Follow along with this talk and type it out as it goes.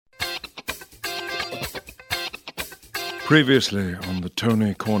Previously on the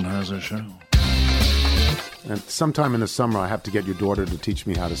Tony Kornheiser Show. And sometime in the summer, I have to get your daughter to teach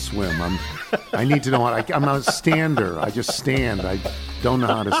me how to swim. I need to know how. I'm a stander. I just stand. I don't know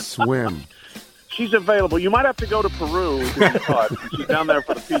how to swim. She's available. You might have to go to Peru to be taught. She's down there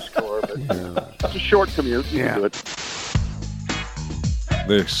for the Peace Corps, but it's a short commute. You can do it.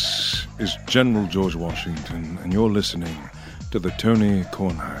 This is General George Washington, and you're listening to the Tony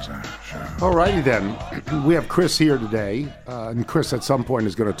Kornheiser Show. All righty then. We have Chris here today, and Chris at some point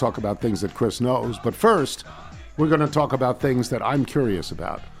is going to talk about things that Chris knows. But first, we're going to talk about things that I'm curious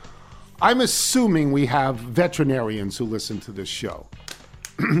about. I'm assuming we have veterinarians who listen to this show.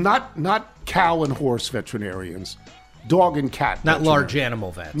 Not cow and horse veterinarians, dog and cat. Not large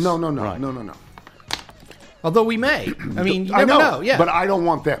animal vets. No. Right. No. Although we may. I mean, you never know. Yeah. But I don't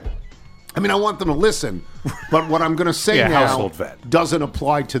want them. I mean, I want them to listen. But what I'm going to say now household vet. Doesn't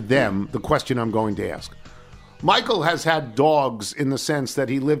apply to them, the question I'm going to ask. Michael has had dogs in the sense that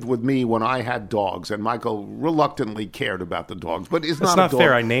he lived with me when I had dogs, and Michael reluctantly cared about the dogs. But it's That's not not a dog.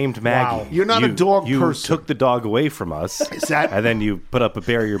 fair. I named Maggie. Wow. You're not a dog you person. You took the dog away from us, and then you put up a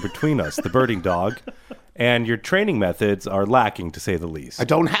barrier between us, the birding dog, and your training methods are lacking, to say the least. I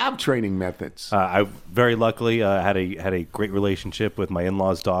don't have training methods. I very luckily had a great relationship with my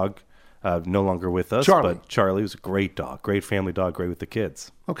in-laws' dog. No longer with us, Charlie. but Charlie was a great dog, great family dog, great with the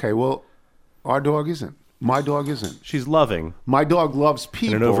kids. Okay, well, our dog isn't. My dog isn't. She's loving My dog loves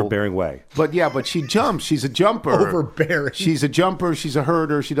people. in an overbearing way. But she jumps. She's a jumper. Overbearing. She's a jumper. She's a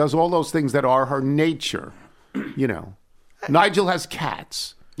herder. She does all those things that are her nature. You know. Nigel has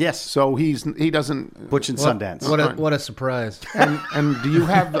cats. Yes. So he doesn't. Butch and Sundance. What a surprise. And do you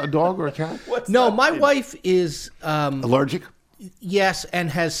have a dog or a cat? No, my wife is Allergic? yes, and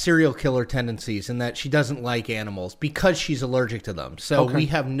has serial killer tendencies in that she doesn't like animals because she's allergic to them. So we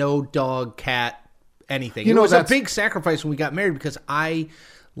have no dog, cat, anything. You It know, was a that's- big sacrifice when we got married because I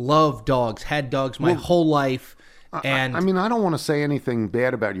love dogs, had dogs my whole life. And I mean, I don't want to say anything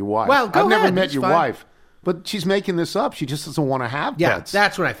bad about your wife. Well, go I've never ahead, met it's your fine. wife. But she's making this up. She just doesn't want to have yeah, pets.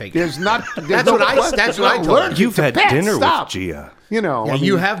 that's what I figured. There's not. That's what I told her. You've had dinner with Gia. You know, Yeah, I mean,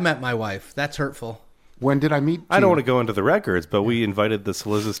 you have met my wife. That's hurtful. When did I meet? I don't Gia? want to go into the records, but we invited the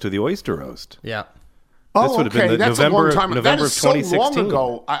Solicitors to the oyster roast. Yeah. Oh, This would have been okay. the That's November- a long time. That November is of so long 2016.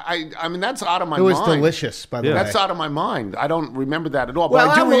 ago. I mean, that's out of my It was mind. delicious, by the way. That's out of my mind. I don't remember that at all. Well,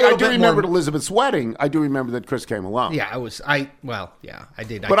 But I'm a I little do bit remember more- Elizabeth's wedding. I do remember that Chris came along. Yeah, I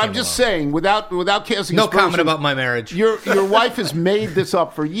did. But I I'm came just along. saying, without casting No aspersions, comment about my marriage. Your wife has made this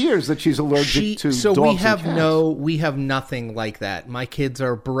up for years that she's allergic to so dogs we have and cats. we have nothing like that. My kids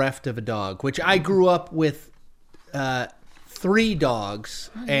are bereft of a dog, which I grew up with 3 dogs,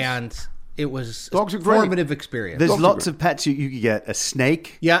 and it was Dogs are a great. formative experience. There's Dogs are lots good. of pets. You could get a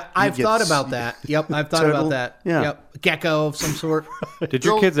snake. Yeah, You I've get thought about that. Yep, I've thought turtle. about that. Yeah. Yep, gecko of some sort. Did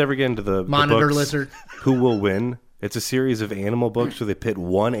your kids ever get into the Monitor books, lizard. Who Will Win? It's a series of animal books where they pit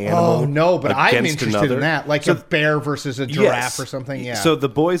one animal Oh no, but I'm against interested another. in that, like So- a bear versus a giraffe or something. Yeah. So the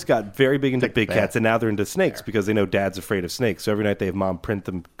boys got very big into big bear. cats, and now they're into snakes because they know Dad's afraid of snakes. So every night they have Mom print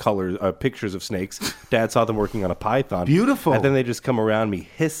them pictures of snakes. Dad saw them working on a python. Beautiful. And then they just come around me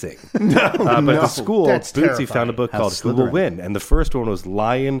hissing. But at the school, That's Bootsy terrifying. found a book called Who Will Slytherin. Win, and the first one was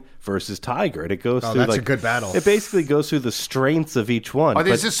lion versus tiger, and it goes through that's like a good battle. It basically goes through the strengths of each one. Is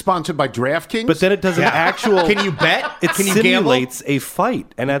but, this sponsored by DraftKings? but then it does an actual. Can you bet? It Can you gamble? simulates a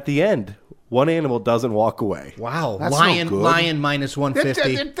fight, and at the end, one animal doesn't walk away. Wow, That's no lion good. minus that,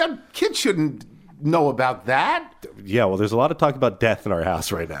 150. that kid shouldn't know about that. Yeah, well, there's a lot of talk about death in our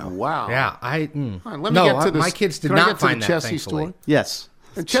house right now. Wow. Yeah, All right, let me get to this. my kids did Can I not get to find the that, Chessie thankfully. story? Yes.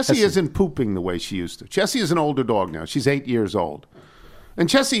 And Chessie isn't pooping the way she used to. Chessie is an older dog now. She's 8 years old. And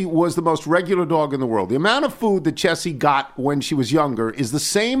Chessie was the most regular dog in the world. The amount of food that Chessie got when she was younger is the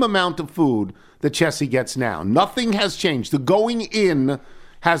same amount of food that Chessie gets now. Nothing has changed. The going in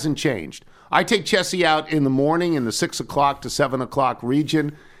hasn't changed. I take Chessie out in the morning in the 6 o'clock to 7 o'clock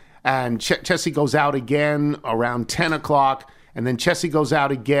region, and Chessie goes out again around 10 o'clock, and then Chessie goes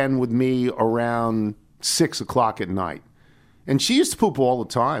out again with me around 6 o'clock at night. And she used to poop all the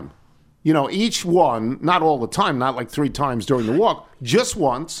time. You know, each one, not all the time, not like 3 times during the walk, just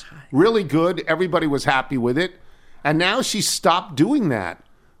once, really good. Everybody was happy with it. And now she stopped doing that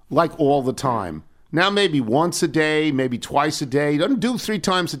like all the time. Now maybe once a day, maybe twice a day. Doesn't do 3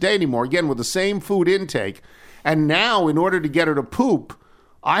 times a day anymore, again, with the same food intake. And now, in order to get her to poop,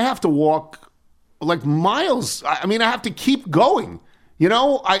 I have to walk like miles. I mean, I have to keep going. You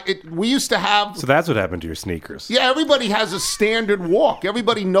know, we used to have... So that's what happened to your sneakers. Yeah, everybody has a standard walk.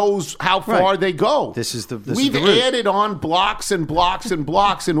 Everybody knows how far they go. This is the We've route. added on blocks and blocks and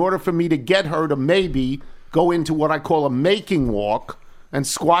blocks in order for me to get her to maybe go into what I call a making walk and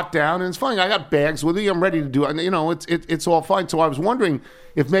squat down, and it's fine. I got bags with me. I'm ready to do it. It's all fine. So I was wondering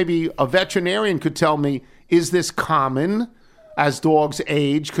if maybe a veterinarian could tell me, is this common as dogs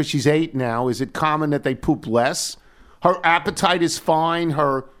age? Because she's 8 now. Is it common that they poop less? Her appetite is fine.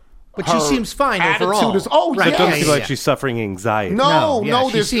 But she seems fine attitude overall. is, oh, Right. It doesn't yes. seem like she's suffering anxiety. No,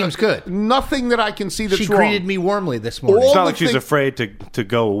 she there's seems good. Nothing that I can see that's She wrong. greeted me warmly this morning. It's All not the like she's thing- afraid to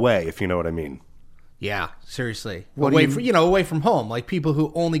go away, if you know what I mean. Yeah, seriously. What away do from away from home, like people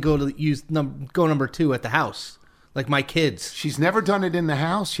who only go to go number 2 at the house, like my kids. She's never done it in the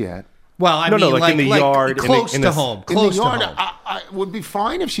house yet. Well, I No, mean, like in the yard, close in to the- home, In close the yard, to home. I would be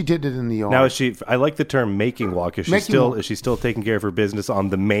fine if she did it in the yard. Now, I like the term making walk. Is Making walk. she still taking care of her business on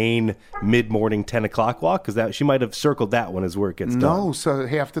the main mid-morning 10 o'clock walk? Because she might have circled that one as work gets done. No, so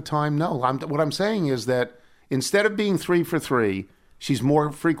half the time, no. What I'm saying is that instead of being 3 for 3, she's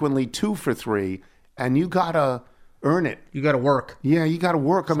more frequently 2 for 3, and you gotta earn it. You got to work. Yeah, you gotta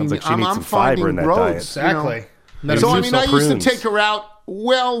work. I mean, like she I'm needs some fiber finding in that roads. diet. Exactly. So I mean, I used to prunes. take her out.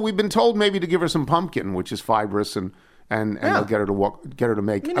 Well, we've been told maybe to give her some pumpkin, which is fibrous, and they'll get her to walk, get her to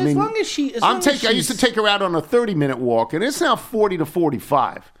make. I mean, as long as she- as long as I used to she's- take her out on a 30-minute walk, and it's now 40 to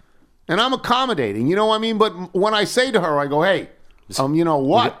 45, and I'm accommodating. You know what I mean? But when I say to her, I go, "Hey,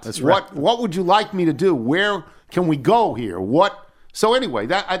 what? That's right. What would you like me to do? Where can we go here? What?" So anyway,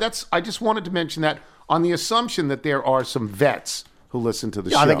 that's. I just wanted to mention that on the assumption that there are some vets who listen to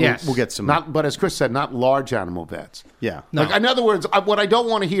the show. I think Yes. we'll get some. But as Chris said, not large animal vets. Yeah. No. Like, in other words, what I don't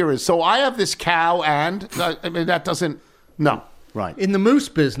want to hear is, so I have this cow and, I mean, that doesn't, no. Right. In the moose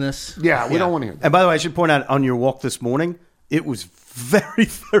business. Yeah, we don't want to hear that. And by the way, I should point out on your walk this morning, it was very,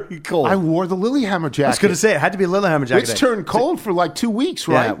 very cold. I wore the Lilyhammer jacket. I was going to say, it had to be a Lillehammer jacket. It's turned cold for like 2 weeks,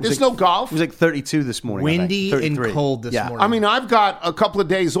 right? it was There's like- no golf. It was like 32 this morning. I think. Windy and 33. cold this morning. I mean, I've got a couple of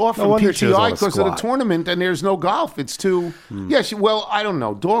days off No from wonder she doesn't PTI wanna because of the squat. tournament, and there's no golf. It's too, well, I don't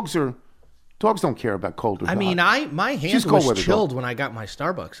know. Dogs don't care about cold or hot. I mean, my hand Just go was with it, chilled though. when I got my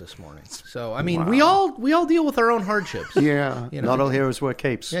Starbucks this morning. So I mean, we all deal with our own hardships. Yeah. You know? Not all heroes wear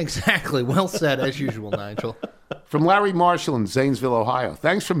capes. Exactly. Well said, as usual, Nigel. From Larry Marshall in Zanesville, Ohio.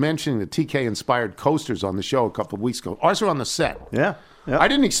 Thanks for mentioning the TK-inspired coasters on the show a couple of weeks ago. Ours are on the set. Yeah. Yeah. I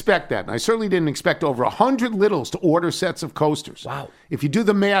didn't expect that, and I certainly didn't expect over 100 littles to order sets of coasters. Wow. If you do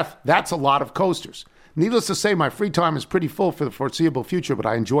the math, that's a lot of coasters. Needless to say, my free time is pretty full for the foreseeable future, but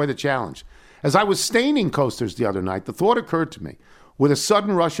I enjoy the challenge. As I was staining coasters the other night, the thought occurred to me, with a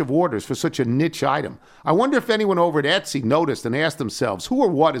sudden rush of orders for such a niche item, I wonder if anyone over at Etsy noticed and asked themselves, who or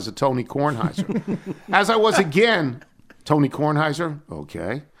what is a Tony Kornheiser? As I was again, Tony Kornheiser?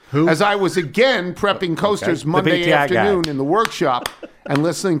 Okay. Who? As I was again prepping coasters Monday BTI afternoon guy. in the workshop and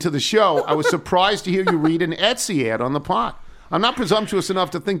listening to the show, I was surprised to hear you read an Etsy ad on the pod. I'm not presumptuous enough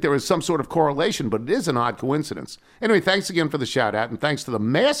to think there is some sort of correlation, but it is an odd coincidence. Anyway, thanks again for the shout out, and thanks to the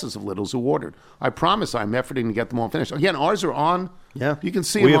masses of littles who ordered. I promise I'm efforting to get them all finished. Again, ours are on. Yeah. You can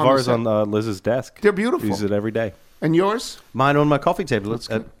see We them have on ours the set. on Liz's desk. They're beautiful. Use it every day. And yours? Mine on my coffee table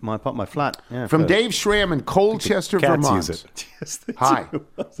at my flat. Yeah. From Dave Schramm in Colchester, Cats Vermont. use it. Yes, they Hi. do.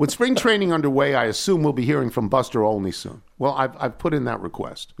 With spring training underway, I assume we'll be hearing from Buster Olney soon. Well, I've put in that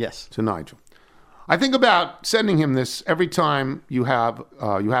request. Yes. To Nigel. I think about sending him this every time you have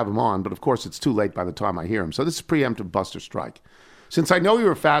him on, but of course it's too late by the time I hear him. So this is preemptive Buster strike. Since I know you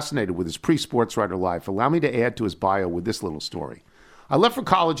were fascinated with his pre-sports writer life, allow me to add to his bio with this little story. I left for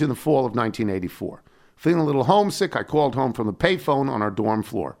college in the fall of 1984. Feeling a little homesick, I called home from the payphone on our dorm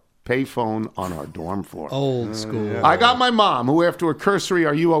floor. Payphone on our dorm floor. Old school. I got my mom, who after a cursory,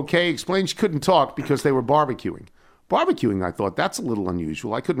 "Are you okay?" explained she couldn't talk because they were barbecuing. Barbecuing, I thought, that's a little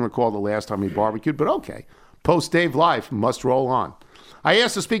unusual. I couldn't recall the last time we barbecued, but okay. Post-Dave life must roll on. I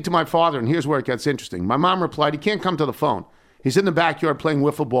asked to speak to my father, and here's where it gets interesting. My mom replied, "He can't come to the phone. He's in the backyard playing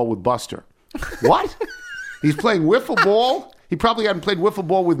wiffle ball with Buster." What? He's playing wiffle ball? He probably hadn't played wiffle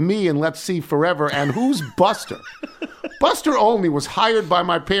ball with me in Let's See Forever. And who's Buster? Buster Olney was hired by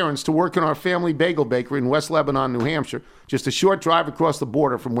my parents to work in our family bagel bakery in West Lebanon, New Hampshire, just a short drive across the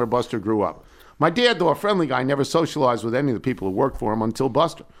border from where Buster grew up. My dad, though a friendly guy, never socialized with any of the people who worked for him until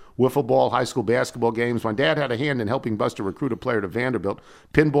Buster. Wiffle ball, high school basketball games. My dad had a hand in helping Buster recruit a player to Vanderbilt.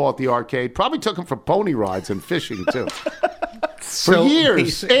 Pinball at the arcade. Probably took him for pony rides and fishing, too. For So years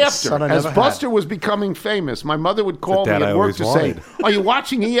basic. after, Son I as never Buster was becoming famous, my mother would call me dad at I work always to wanted. say, "Are you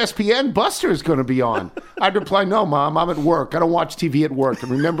watching ESPN? Buster's going to be on." I'd reply, "No, Mom, I'm at work. I don't watch TV at work."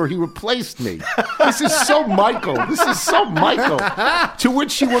 And remember, he replaced me. This is so Michael. This is so Michael. To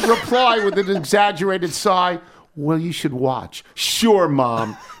which she would reply with an exaggerated sigh, Well, you should watch. Sure,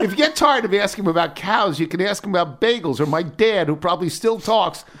 Mom. If you get tired of asking him about cows, you can ask him about bagels or my dad, who probably still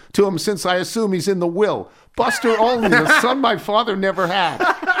talks to him since I assume he's in the will. Buster Olney, the son my father never had.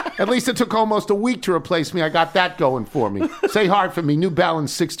 At least it took almost a week to replace me. I got that going for me. Say hard for me, New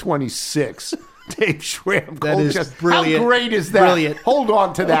Balance 626. Dave Schramm. That is brilliant. How great is that? Brilliant. Hold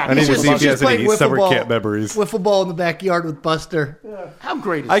on to that. I need to see if he has played any summer camp memories. Wiffle ball in the backyard with Buster. How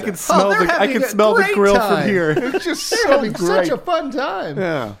great is I that? can smell the grill from here. It's just They're so having great. such a fun time.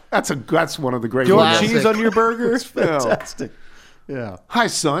 Yeah, that's one of the great Do you want moments. cheese on your burger? Fantastic. Yeah. Hi,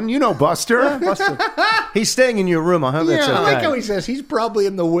 son. You know Buster. Buster. He's staying in your room. I hope that's Yeah. okay. I like how he says he's probably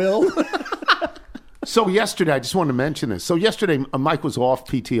in the will. So yesterday, I just wanted to mention this. So yesterday, Mike was off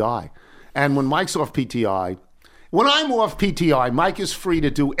PTI. And when Mike's off PTI, when I'm off PTI, Mike is free to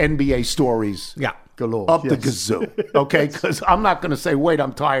do NBA stories. Yeah. Galore. Up the Yes. gazoo. Okay? Because I'm not going to say, wait,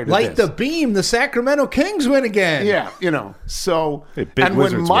 I'm tired of Light this. the beam. The Sacramento Kings win again. Yeah, you know. So, Hey, big and when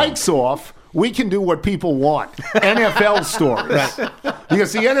Wizards Mike's off, we can do what people want. NFL stories.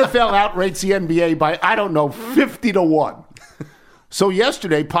 Because the NFL outrates the NBA by, I don't know, 50-1. So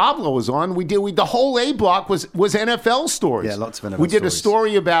yesterday, Pablo was on. We did the whole A block was NFL stories. Yeah, lots of NFL We did a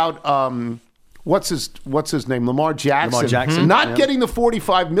stories. story about what's his name, Lamar Jackson. Lamar Jackson, not yeah. getting the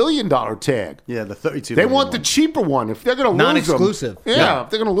 $45 million tag. Yeah, the 32. They want the cheaper one. If they're going to lose Non-exclusive. him, if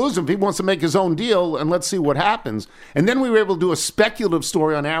they're going to lose him, he wants to make his own deal, and let's see what happens. And then we were able to do a speculative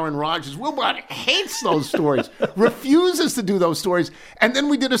story on Aaron Rodgers. Wilbur hates those stories, refuses to do those stories. And then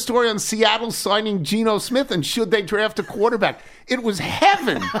we did a story on Seattle signing Geno Smith and should they draft a quarterback. It was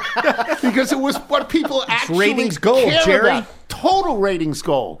heaven because it was what people actually ratings gold, care Jerry. about. Total ratings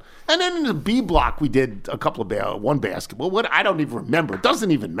gold. And then in the B block, we did a couple of one basketball. What I don't even remember. It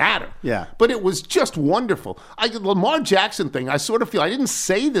doesn't even matter. Yeah. But it was just wonderful. Lamar Jackson thing, I sort of feel, I didn't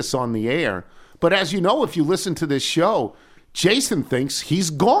say this on the air, but as you know, if you listen to this show, Jason thinks he's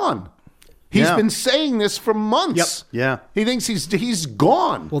gone. He's Yeah. been saying this for months. Yep. Yeah. He thinks he's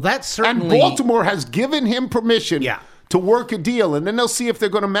gone. Well, that's certainly- And Baltimore has given him permission Yeah. to work a deal, and then they'll see if they're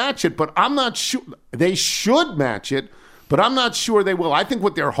going to match it. But I'm not sure. They should match it, but I'm not sure they will. I think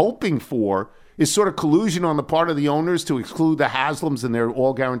what they're hoping for is sort of collusion on the part of the owners to exclude the Haslams and their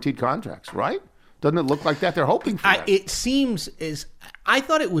all guaranteed contracts, right? Doesn't it look like that? They're hoping for that. It seems I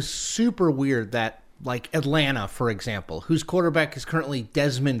thought it was super weird that like Atlanta, for example, whose quarterback is currently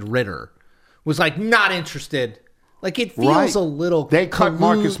Desmond Ridder, was like not interested. Like it feels Right. a little They cut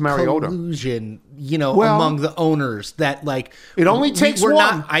Marcus Mariota. collusion, Well, among the owners that like it only takes we're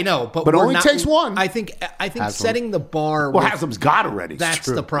one. Not, I know, but But we're only not- takes one. I think Haslam. setting the bar. Well, with- Haslam's got already. It's That's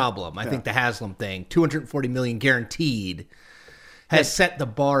true. the problem. I think the Haslam thing, $240 million guaranteed, has set the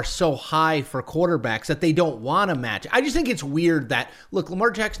bar so high for quarterbacks that they don't want to match. I just think it's weird that look,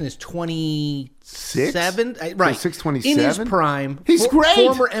 Lamar Jackson is 27, right? 26, in his 27? prime. He's great.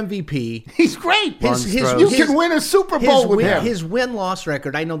 Former MVP. He's great. throws. You can win a Super Bowl with him. His win-loss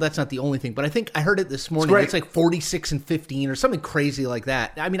record, I know that's not the only thing, but I think I heard it this morning. great. It's like 46-15 or something crazy like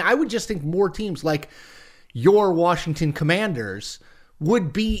that. I mean, I would just think more teams like your Washington Commanders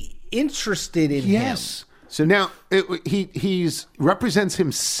would be interested in him. Yes. So now he's represents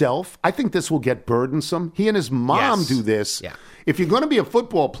himself. I think this will get burdensome. He and his mom Yes. do this. Yeah. If you're going to be a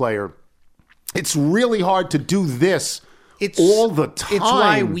football player, it's really hard to do this all the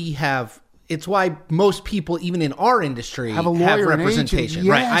time. It's why most people, even in our industry, Have a lawyer and representation. agent,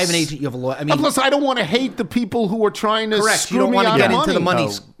 Right? I have an yes. agent. You have a lawyer. I mean, Plus, I don't want to hate the people who are trying to correct. screw You don't me want to out get of into the money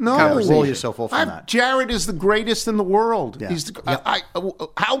No. conversation. Roll yourself off on that. Jared is the greatest in the world. Yeah. He's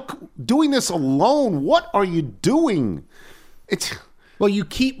how doing this alone. What are you doing? It's Well, you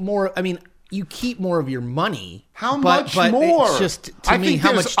keep more. I mean, you keep more of your money. how but much more? It's just to me,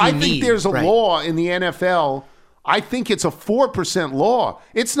 how much do you I need? think there's a Right. law in the NFL. I think it's a 4% law.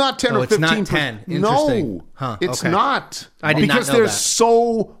 It's not 10 Oh, or it's 15%. not 10. No, Interesting. Huh, it's okay. not. I did not because know there's that.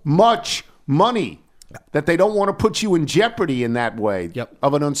 so much money that they don't want to put you in jeopardy in that way Yep.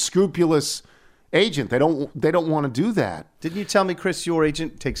 of an unscrupulous agent. They don't want to do that. Didn't you tell me, Chris, your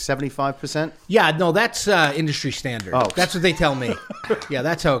agent takes 75%? Yeah, no, that's industry standard. Oh. That's what they tell me. Yeah,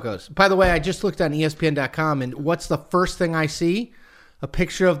 that's how it goes. By the way, I just looked on ESPN.com, and what's the first thing I see? A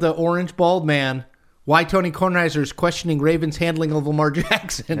picture of the orange bald man. Why Tony Kornheiser is questioning Ravens' handling of Lamar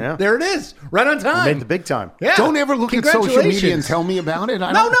Jackson. Yeah. There it is, right on time. Made the big time. Yeah. Don't ever look at social media and Congratulations. tell me about it. No,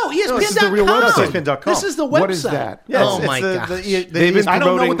 ESPN.com. this is the real website. ESPN.com. This is the website. What is that? Yeah, oh it's my the- gosh. They've been I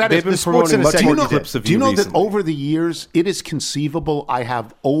don't know what promoting. that They've is. been The Sports promoting much Illustrated more did. clips of Do you know that recently. over the years, it is conceivable I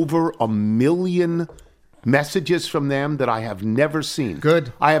have over 1 million messages from them that I have never seen.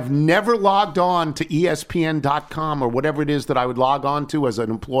 Good. I have never logged on to ESPN.com or whatever it is that I would log on to as an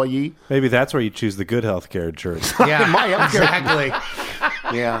employee. Maybe that's where you choose the good healthcare insurance. Yeah, My healthcare-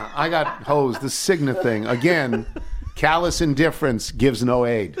 exactly. Yeah, I got hosed. The Cigna thing. Again, callous indifference gives no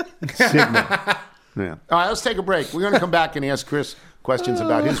aid. Cigna. Yeah. All right, let's take a break. We're going to come back and ask Chris questions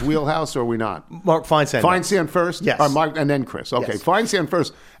about his wheelhouse, or are we not? Mark Feinsand. Feinsand first? Yes. Mark, and then Chris. Okay, Yes. Feinsand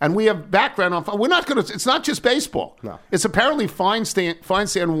first. And we have background on... We're not going to... It's not just baseball. No. It's apparently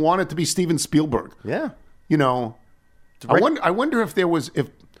Feinsand wanted to be Steven Spielberg. Yeah. You know, I wonder if there was... If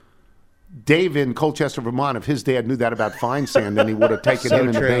Dave in Colchester, Vermont, if his dad knew that about Feinsand, then he would have taken him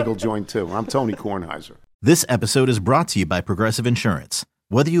in the bagel joint, too. I'm Tony Kornheiser. This episode is brought to you by Progressive Insurance.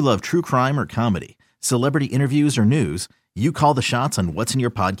 Whether you love true crime or comedy, celebrity interviews or news, you call the shots on what's in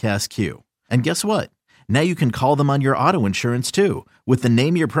your podcast queue. And guess what? Now you can call them on your auto insurance too with the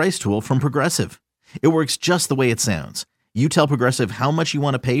Name Your Price tool from Progressive. It works just the way it sounds. You tell Progressive how much you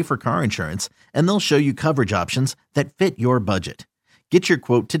want to pay for car insurance, and they'll show you coverage options that fit your budget. Get your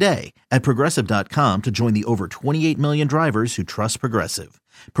quote today at Progressive.com to join the over 28 million drivers who trust Progressive.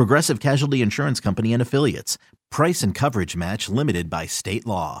 Progressive Casualty Insurance Company and Affiliates. Price and coverage match limited by state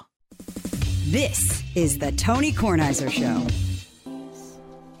law. This is the Tony Kornheiser Show.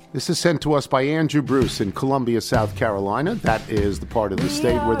 This is sent to us by Andrew Bruce in Columbia, South Carolina. That is the part of the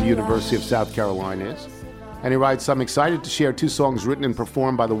state where the University of South Carolina is. And he writes, I'm excited to share 2 songs written and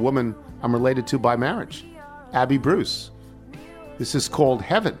performed by the woman I'm related to by marriage, Abby Bruce. This is called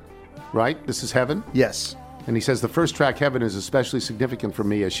Heaven, right? This is Heaven? Yes. And he says, the first track, Heaven, is especially significant for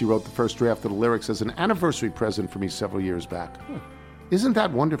me as she wrote the first draft of the lyrics as an anniversary present for me several years back. Isn't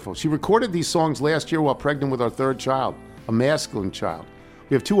that wonderful? She recorded these songs last year while pregnant with our 3rd child, a masculine child.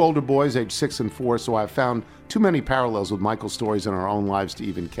 We have 2 older boys, aged 6 and 4, so I've found too many parallels with Michael's stories in our own lives to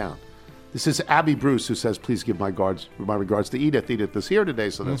even count. This is Abby Bruce, who says, please give my regards to Edith. Edith is here today,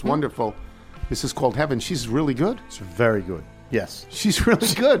 so that's wonderful. This is called Heaven. She's really good. It's very good. Yes. She's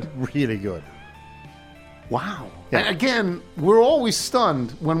really good. Really good. Wow. Yeah. And again, we're always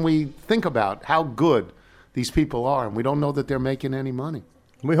stunned when we think about how good these people are, and we don't know that they're making any money.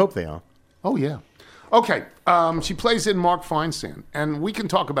 We hope they are. Oh, yeah. Okay, she plays in Mark Feinsand, and we can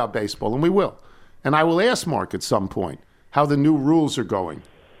talk about baseball, and we will. And I will ask Mark at some point how the new rules are going.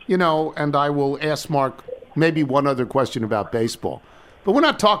 You know, and I will ask Mark maybe one other question about baseball. But we're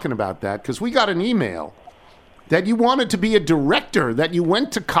not talking about that because we got an email that you wanted to be a director, that you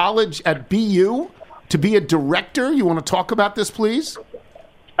went to college at BU to be a director. You want to talk about this, please?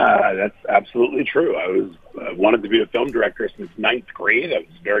 That's absolutely true. I wanted to be a film director since 9th grade. I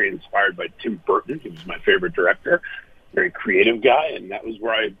was very inspired by Tim Burton. He was my favorite director, very creative guy, and that was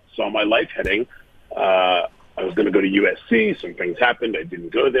where I saw my life heading. I was going to go to USC. Some things happened. I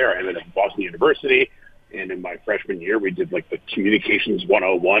didn't go there. I ended up at Boston University, and in my freshman year, we did like the Communications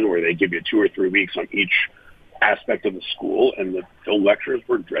 101, where they give you 2 or 3 weeks on each aspect of the school, and the film lectures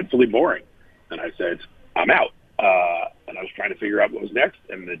were dreadfully boring. And I said, I'm out. And I was trying to figure out what was next.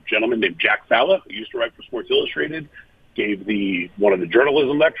 And the gentleman named Jack Falla, who used to write for Sports Illustrated, gave one of the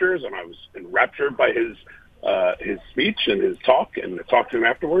journalism lectures, and I was enraptured by his speech and his talk, and I talked to him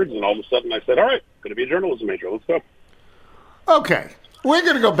afterwards. And all of a sudden, I said, "All right, I'm going to be a journalism major. Let's go." Okay. We're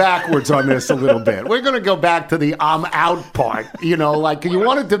going to go backwards on this a little bit. We're going to go back to the I'm out part. You know, like you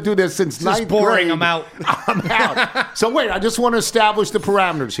wanted to do this since 9th boring. grade. I'm out. I'm out. So wait, I just want to establish the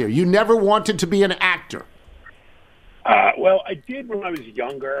parameters here. You never wanted to be an actor. Well, I did when I was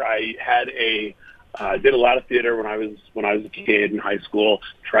younger. I had did a lot of theater when I was a kid in high school.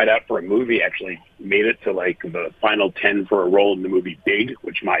 Tried out for a movie. Actually, made it to like the final 10 for a role in the movie Big,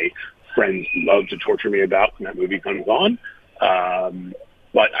 which my friends love to torture me about when that movie comes on.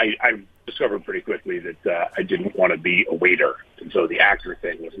 But I discovered pretty quickly that I didn't want to be a waiter, and so the actor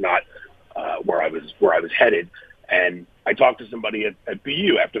thing was not where I was headed. And I talked to somebody at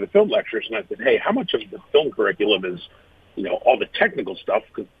BU after the film lectures, and I said, "Hey, how much of the film curriculum is, you know, all the technical stuff?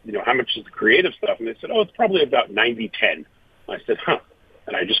 Because, you know, how much is the creative stuff?" And they said, "Oh, it's probably about 90-10." I said, "Huh."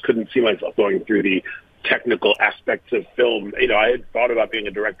 And I just couldn't see myself going through the technical aspects of film. You know, I had thought about being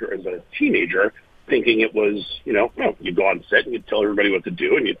a director as a teenager, thinking it was, you know, well, you go on set and you tell everybody what to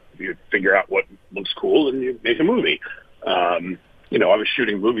do, and you figure out what looks cool, and you make a movie. You know, I was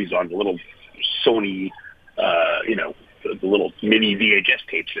shooting movies on the little Sony, you know, the little mini VHS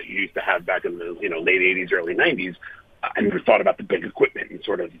tapes that you used to have back in the, you know, late 80s, early 90s. I never thought about the big equipment and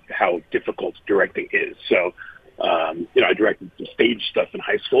sort of how difficult directing is. So, you know, I directed some stage stuff in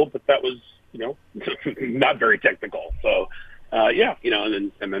high school, but that was, you know, not very technical. So, yeah, you know,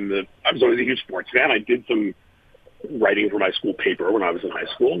 and then I was always a huge sports fan. I did some writing for my school paper when I was in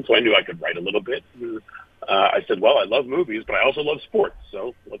high school, and so I knew I could write a little bit. I said, well, I love movies, but I also love sports,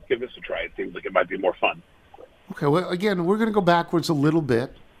 so let's give this a try. It seems like it might be more fun. Okay, well, again, we're going to go backwards a little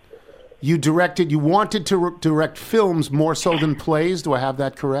bit. You wanted to direct films more so than plays. Do I have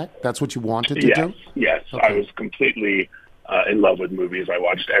that correct? That's what you wanted to do? Yes. Okay. I was completely in love with movies. I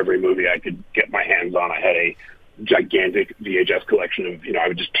watched every movie I could get my hands on. I had a gigantic VHS collection of, I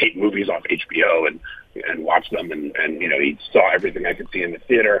would just tape movies off HBO and watch them. And he saw everything I could see in the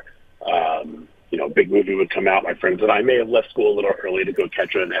theater. Big movie would come out. My friends and I may have left school a little early to go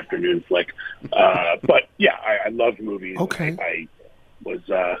catch an afternoon flick. But yeah, I loved movies. Okay. I was,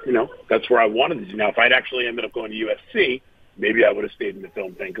 that's where I wanted to. Now, if I'd actually ended up going to USC, maybe I would have stayed in the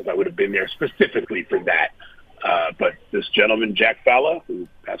film thing because I would have been there specifically for that. But this gentleman, Jack Falla, who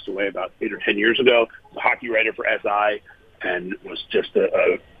passed away about 8 or 10 years ago, was a hockey writer for SI and was just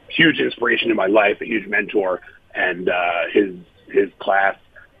a huge inspiration in my life, a huge mentor. And his class,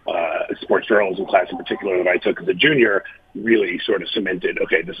 sports journalism class in particular that I took as a junior, really sort of cemented,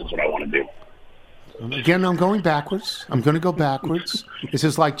 okay, this is what I want to do. Again, I'm going backwards. I'm going to go backwards. This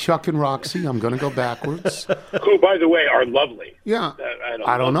is like Chuck and Roxy. I'm going to go backwards. Who, by the way, are lovely. Yeah,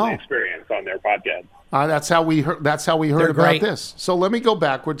 I don't know. Experience on their podcast. That's how we heard. That's how we heard about great. this. So let me go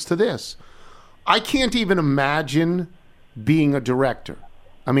backwards to this. I can't even imagine being a director.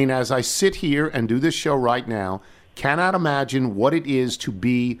 I mean, as I sit here and do this show right now, cannot imagine what it is to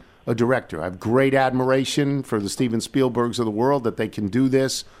be a director. I have great admiration for the Steven Spielbergs of the world that they can do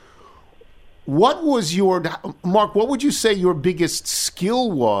this. What was Mark, what would you say your biggest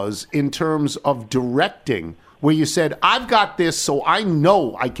skill was in terms of directing, where you said, I've got this, so I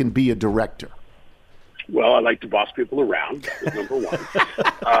know I can be a director? Well, I like to boss people around. That was number one.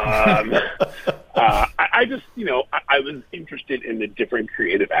 I just, I was interested in the different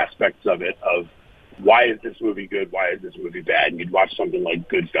creative aspects of it, of why is this movie good? Why is this movie bad? And you'd watch something like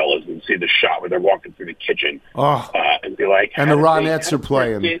Goodfellas and see the shot where they're walking through the kitchen and be like, and the Ronettes are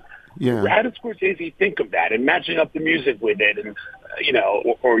playing. Yeah. How did Scorsese think of that and matching up the music with it? And,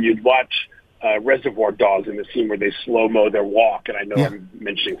 or you'd watch Reservoir Dogs in the scene where they slow-mo their walk. And I know I'm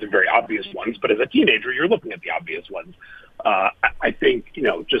mentioning some very obvious ones, but as a teenager, you're looking at the obvious ones. I think,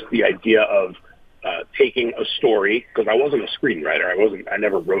 just the idea of taking a story, because I wasn't a screenwriter. I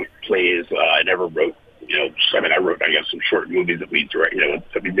never wrote plays. I never wrote, I wrote, I guess, some short movies that we direct,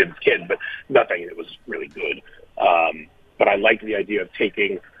 that we did as kids, but nothing that was really good. But I liked the idea of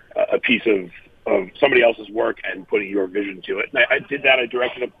taking a piece of somebody else's work and putting your vision to it. And I did that. I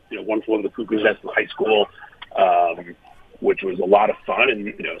directed One Flew Over the Cuckoo's Nest in high school, which was a lot of fun.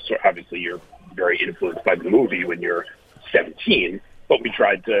 And, so obviously you're very influenced by the movie when you're 17, but we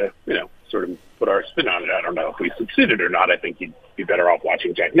tried to, sort of put our spin on it. I don't know if we succeeded or not. I think you'd be better off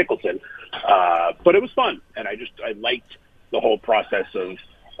watching Jack Nicholson. But it was fun. And I liked the whole process of,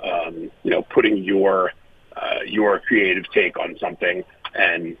 putting your creative take on something.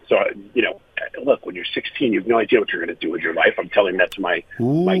 And so, look, when you're 16, you have no idea what you're going to do with your life. I'm telling that to my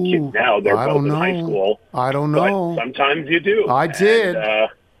kids now. They're both in high school. I don't know. But sometimes you do. I did.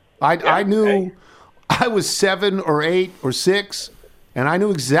 I knew. Hey. I was 7 or 8 or 6, and I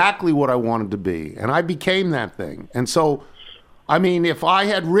knew exactly what I wanted to be. And I became that thing. And so, I mean, if I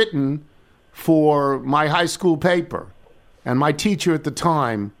had written for my high school paper, and my teacher at the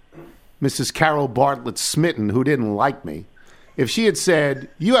time, Mrs. Carol Bartlett Smitten, who didn't like me, if she had said,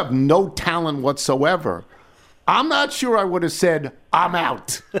 you have no talent whatsoever, I'm not sure I would have said, I'm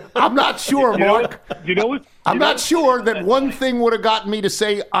out. I'm not sure, Mark. I'm not sure that one thing would have gotten me to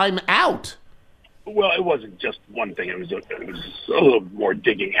say, I'm out. Well, it wasn't just one thing. It was a little more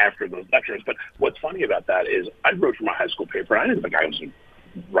digging after those lectures. But what's funny about that is I wrote for my high school paper. I didn't think I was a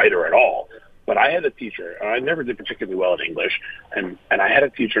writer at all. But I had a teacher, and I never did particularly well in English, and I had a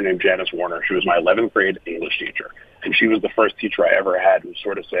teacher named Janice Warner. She was my 11th grade English teacher, and she was the first teacher I ever had who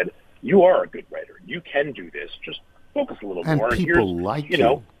sort of said, you are a good writer. You can do this. Just focus a little more. And people like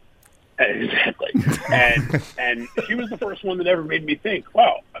you. Exactly. And she was the first one that ever made me think,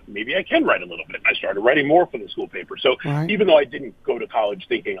 wow, maybe I can write a little bit. And I started writing more for the school paper. So even though I didn't go to college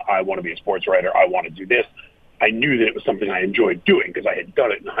thinking I want to be a sports writer, I want to do this, I knew that it was something I enjoyed doing because I had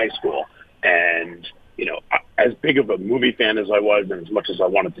done it in high school. And, as big of a movie fan as I was and as much as I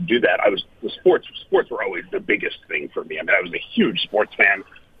wanted to do that, sports were always the biggest thing for me. I mean, I was a huge sports fan.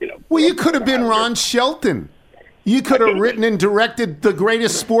 Well, you could have been Ron Shelton. You could have written and directed the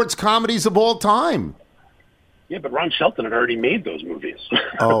greatest sports comedies of all time. Yeah, but Ron Shelton had already made those movies.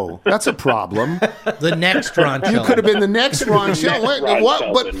 Oh, that's a problem. The next Ron Shelton. You could have been the next Ron Shelton.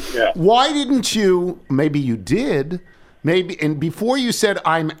 But why didn't you? Maybe you did. Maybe, and before you said,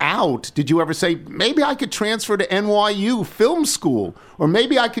 I'm out, did you ever say, maybe I could transfer to NYU Film School, or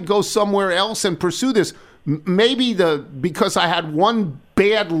maybe I could go somewhere else and pursue this? maybe because I had one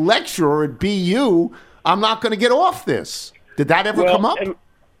bad lecturer at BU, I'm not going to get off this. Did that ever come up?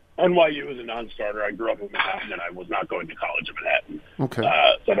 NYU was a non-starter. I grew up in Manhattan, and I was not going to college in Manhattan. Okay.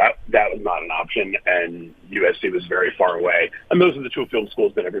 So that was not an option, and USC was very far away. And those are the two film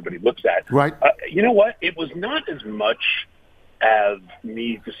schools that everybody looks at. Right. You know what? It was not as much as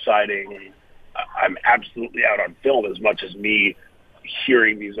me deciding I'm absolutely out on film as much as me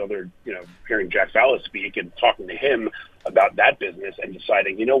hearing these other, hearing Jack Falla speak and talking to him about that business and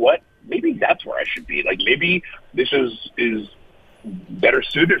deciding, you know what, maybe that's where I should be. Like, maybe this is better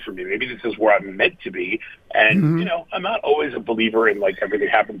suited for me. Maybe this is where I'm meant to be. And, I'm not always a believer in, like, everything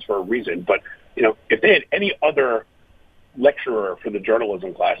happens for a reason. But, if they had any other lecturer for the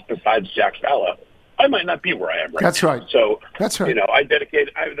journalism class besides Jack Falla, I might not be where I am right That's now. right. So, that's right.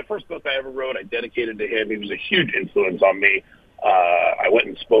 The first book I ever wrote, I dedicated to him. He was a huge influence on me. I went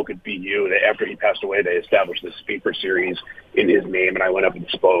and spoke at BU. After he passed away, they established this speaker series in his name, and I went up and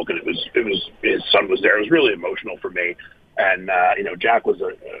spoke, and it was his son was there. It was really emotional for me. And, Jack was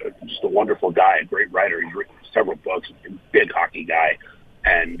just a wonderful guy, a great writer. He's written several books, a big hockey guy.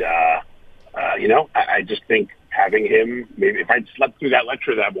 And, I just think having him, maybe if I'd slept through that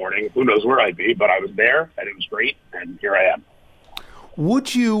lecture that morning, who knows where I'd be, but I was there, and it was great, and here I am.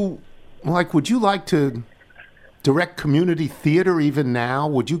 Would you like to direct community theater even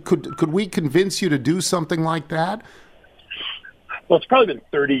now? Could we convince you to do something like that? Well, it's probably been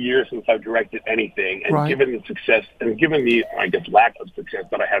 30 years since I've directed anything, and given the success, and given the, I guess, lack of success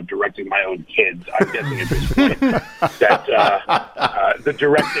that I have directing my own kids, I'm guessing at this point that the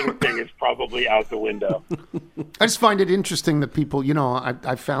directing thing is probably out the window. I just find it interesting that people,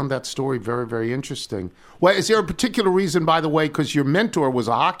 I found that story very, very interesting. Well, is there a particular reason, by the way, because your mentor was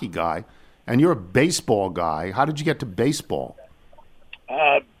a hockey guy, and you're a baseball guy. How did you get to baseball?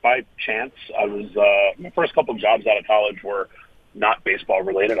 By chance. I was my first couple of jobs out of college were not baseball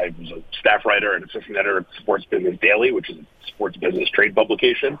related. I was a staff writer and assistant editor at Sports Business Daily, which is a sports business trade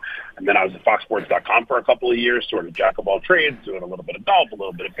publication. And then I was at FoxSports.com for a couple of years, sort of jack of all trades, doing a little bit of golf, a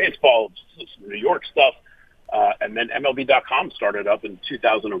little bit of baseball, some New York stuff. And then MLB.com started up in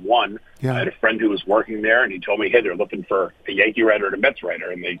 2001. Yeah. I had a friend who was working there, and he told me, hey, they're looking for a Yankee writer and a Mets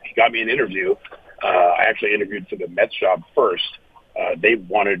writer. And he got me an interview. I actually interviewed for the Mets job first. They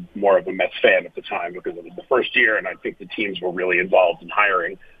wanted more of a Mets fan at the time because it was the first year, and I think the teams were really involved in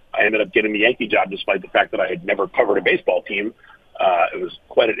hiring. I ended up getting the Yankee job despite the fact that I had never covered a baseball team. It was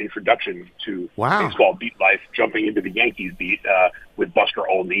quite an introduction to baseball beat life, jumping into the Yankees beat with Buster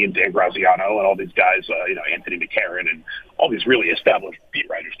Olney and Dan Graziano and all these guys, Anthony McCarron and all these really established beat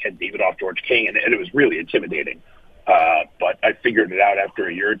writers, Ken Davidoff, George King, and it was really intimidating. But I figured it out after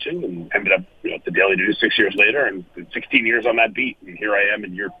a year or two and ended up at the Daily News 6 years later and 16 years on that beat. And here I am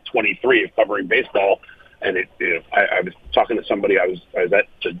in year 23 of covering baseball. And I was talking to somebody. I was at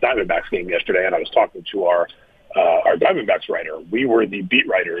the Diamondbacks game yesterday, and I was talking to our Diamondbacks writer. We were the beat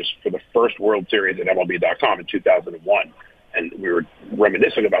writers for the first World Series at MLB.com in 2001. And we were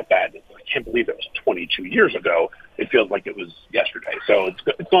reminiscing about that. I can't believe it was 22 years ago. It feels like it was yesterday. So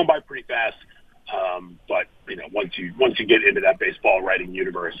it's going by pretty fast. But once you get into that baseball writing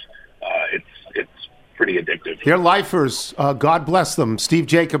universe, it's pretty addictive. They're lifers. God bless them. Steve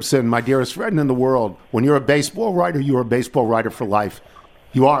Jacobson, my dearest friend in the world. When you're a baseball writer, you're a baseball writer for life.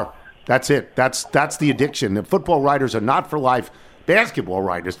 You are. That's it. That's the addiction. The football writers are not for life. Basketball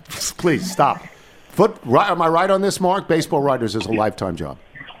writers, please stop. Am I right on this, Mark? Baseball writers is a lifetime job.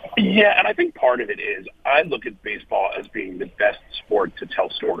 Yeah, and I think part of it is I look at baseball as being the best sport to tell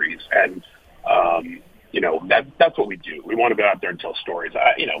stories, and that's what we do. We want to go out there and tell stories.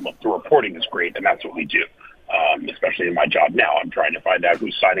 Look, the reporting is great, and that's what we do. Especially in my job now, I'm trying to find out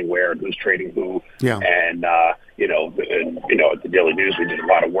who's signing where and who's trading who. Yeah. And at the Daily News, we did a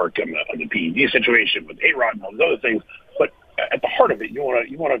lot of work on the PED situation with A-Rod and all those other things. But at the heart of it, you want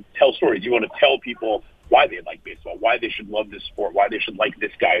to tell stories. You want to tell people why they like baseball, why they should love this sport, why they should like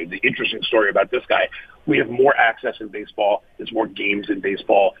this guy, the interesting story about this guy. We have more access in baseball. There's more games in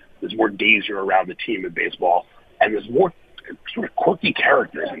baseball. There's more days you're around the team in baseball. And there's more sort of quirky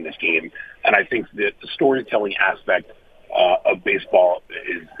characters in this game. And I think that the storytelling aspect of baseball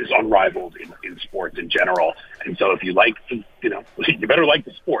is unrivaled in sports in general. And so if you like, you better like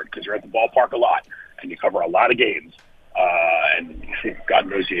the sport because you're at the ballpark a lot and you cover a lot of games. And God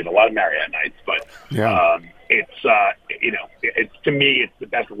knows you have a lot of Marriott nights, but it's to me, it's the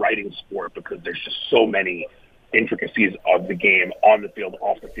best writing sport because there's just so many intricacies of the game on the field,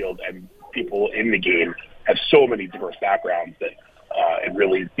 off the field, and people in the game have so many diverse backgrounds that it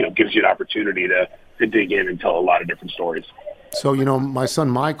really gives you an opportunity to dig in and tell a lot of different stories. So, my son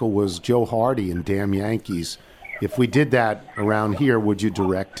Michael was Joe Hardy in Damn Yankees. If we did that around here, would you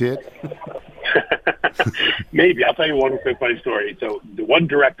direct it? Maybe. I'll tell you one quick funny story. So the one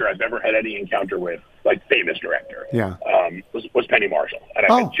director I've ever had any encounter with, like famous director, was Penny Marshall. And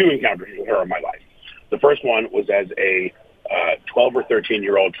I've had 2 encounters with her in my life. The first one was as a 12 or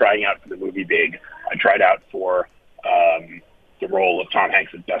 13-year-old trying out for the movie Big. I tried out for the role of Tom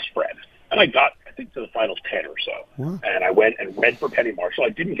Hanks' best friend. And I got, I think, to the final 10 or so. Wow. And I went and read for Penny Marshall. I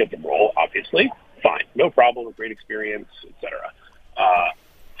didn't get the role, obviously. Fine. No problem. A great experience, etc.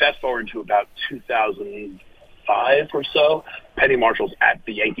 Fast forward to about 2005 or so, Penny Marshall's at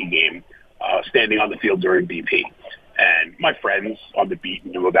the Yankee game, standing on the field during BP. And my friends on the beat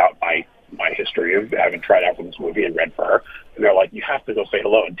knew about my history of having tried out for this movie and read for her. And they're like, you have to go say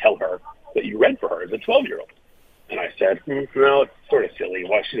hello and tell her that you read for her as a 12-year-old. And I said, no, it's sort of silly.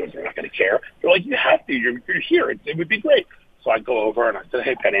 Well, she knows they're not going to care. They're like, you have to. You're here. It would be great. So I go over and I said,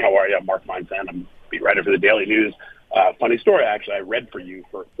 hey, Penny, how are you? I'm Mark Feinstein. I'm beat writer for the Daily News. Funny story, actually. I read for you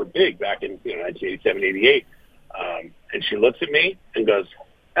for Big back in 1987, 88. And she looks at me and goes,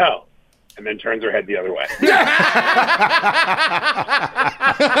 oh, and then turns her head the other way.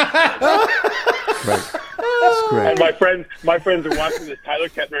 Right. That's great. And my friends are watching this. Tyler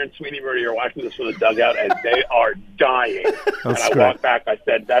Kettner and Sweetie Murdy are watching this from the dugout, and they are dying. And I walked back. I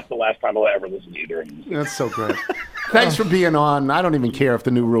said, that's the last time I'll ever listen to either of you. That's so great. Thanks for being on. I don't even care if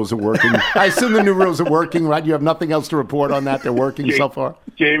the new rules are working. I assume the new rules are working, right? You have nothing else to report on that. They're working so far.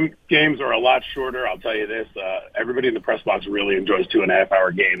 Games are a lot shorter. I'll tell you this. Everybody in the press box really enjoys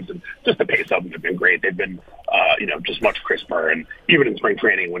 2.5-hour games, and just the pace of them have been great. They've been, just much crisper. And even in spring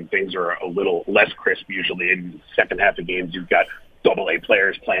training, when things are a little less crisp, usually in the second half of games, you've got AA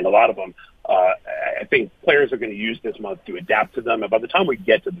players playing a lot of them. I think players are going to use this month to adapt to them. And by the time we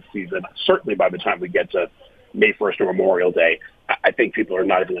get to the season, certainly by the time we get to May 1st or Memorial Day, I think people are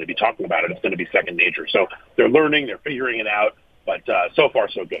not even going to be talking about it. It's going to be second nature. So they're learning, they're figuring it out. But so far,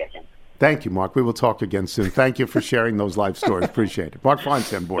 so good, I think. Thank you, Mark. We will talk again soon. Thank you for sharing those life stories. Appreciate it. Mark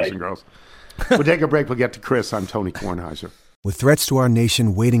Feinstein, boys and girls. We'll take a break. We'll get to Chris. I'm Tony Kornheiser. With threats to our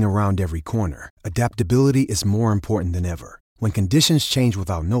nation waiting around every corner, adaptability is more important than ever. When conditions change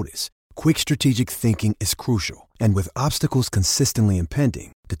without notice, quick strategic thinking is crucial. And with obstacles consistently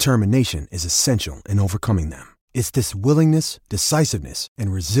impending, determination is essential in overcoming them. It's this willingness, decisiveness,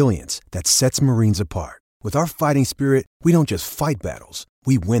 and resilience that sets Marines apart. With our fighting spirit, we don't just fight battles,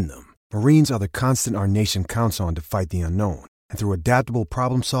 we win them. Marines are the constant our nation counts on to fight the unknown. And through adaptable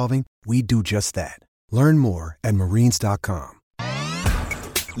problem solving, we do just that. Learn more at Marines.com.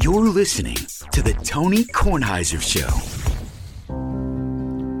 You're listening to the Tony Kornheiser Show.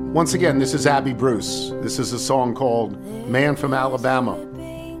 Once again, this is Abby Bruce. This is a song called Man from Alabama.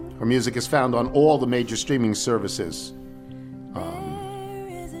 Her music is found on all the major streaming services.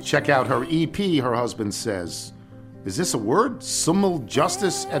 Check out her EP, her husband says. Is this a word? Summal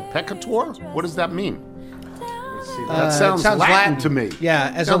justice et peccator? What does that mean? That sounds Latin to me.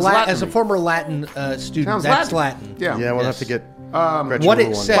 Yeah, as a former Latin student, sounds that's Latin. Yeah, we'll have to get what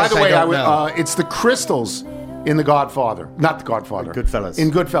it says. By the way, I don't know. It's the crystals in The Godfather. Not The Godfather. Goodfellas. In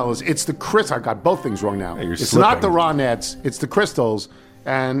Goodfellas. It's the crystals. I got both things wrong now. Yeah, it's slipping. not the Ronettes. It's the crystals.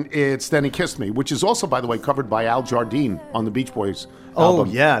 And it's Then He Kissed Me, which is also, by the way, covered by Al Jardine on the Beach Boys album.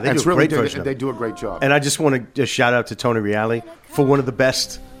 Oh, yeah. They do a great version. They do a great job. And I just want to just shout out to Tony Reale for one of the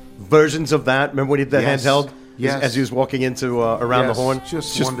best versions of that. Remember when he did the handheld? Yes. As he was walking into Around the Horn?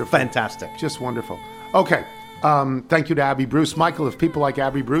 Just wonderful. Fantastic. Just wonderful. Okay. Thank you to Abby Bruce. Michael, if people like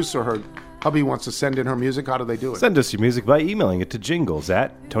Abby Bruce or her hubby wants to send in her music, how do they do it? Send us your music by emailing it to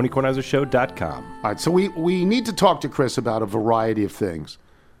jingles@TonyKornheiserShow.com. All right, so we need to talk to Chris about a variety of things.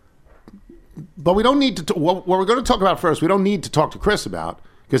 But we don't need to, what we're going to talk about first, we don't need to talk to Chris about,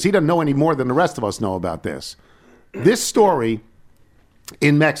 because he doesn't know any more than the rest of us know about this. This story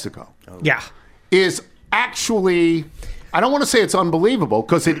in Mexico is actually, I don't want to say it's unbelievable,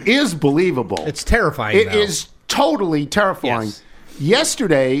 because it is believable. It's terrifying, It is totally terrifying. Yes.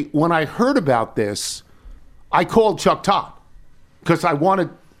 Yesterday, when I heard about this, I called Chuck Todd, because I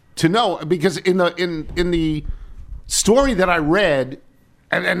wanted to know, because in the story that I read,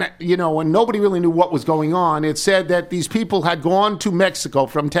 and nobody really knew what was going on, it said that these people had gone to Mexico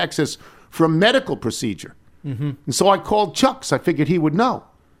from Texas for a medical procedure. Mm-hmm. And so I called Chuck, because I figured he would know.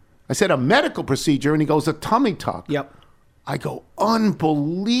 I said, a medical procedure? And he goes, a tummy tuck. Yep. I go,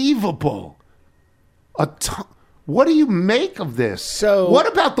 unbelievable. What do you make of this? So,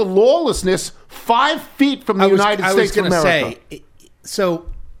 what about the lawlessness 5 feet from the United States of America? So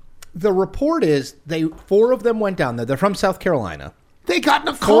the report is 4 of them went down there. They're from South Carolina. They got in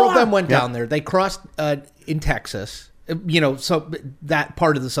a car. 4 of them went down there. They crossed in Texas. so that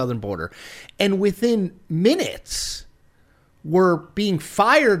part of the southern border. And within minutes were being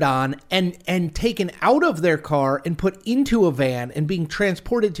fired on and taken out of their car and put into a van and being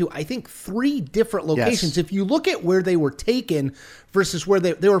transported to, I think, 3 different locations. Yes. If you look at where they were taken versus where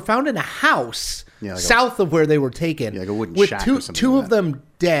they were found in a house south of where they were taken, like a wooden with shack two, or something two like of that. them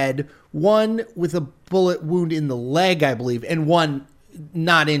dead, one with a bullet wound in the leg, I believe, and one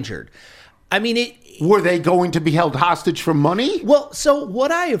not injured. I mean, were they going to be held hostage for money? Well, so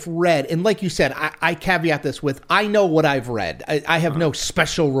what I have read, and like you said, I caveat this with, I know what I've read. I have no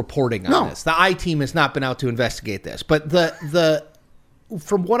special reporting on this. The I-Team has not been out to investigate this. But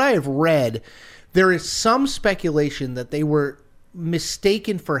from what I have read, there is some speculation that they were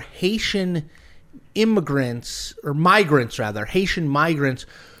mistaken for Haitian immigrants, or migrants rather, Haitian migrants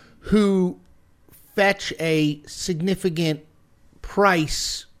who fetch a significant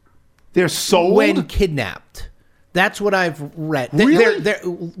price. They're sold? When kidnapped. That's what I've read. Really?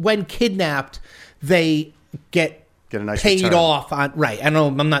 When kidnapped, they get a nice paid return. off on. Right. I know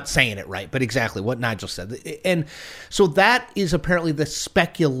I'm not saying it right, but exactly what Nigel said. And so that is apparently the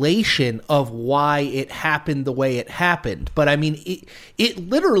speculation of why it happened the way it happened. But I mean, it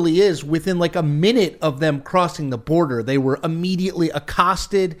literally is within like a minute of them crossing the border, they were immediately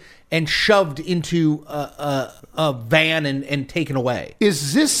accosted and shoved into a van and taken away.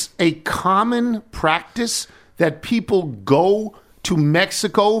 Is this a common practice that people go to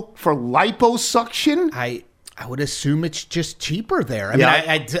Mexico for liposuction? I would assume it's just cheaper there. I mean,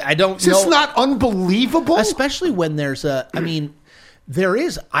 I don't know. Is this not unbelievable? Especially when there's there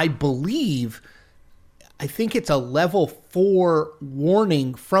is, I believe, I think it's a level 4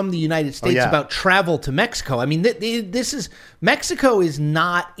 warning from the United States about travel to Mexico. I mean, Mexico is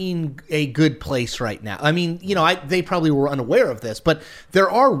not in a good place right now. I mean, they probably were unaware of this, but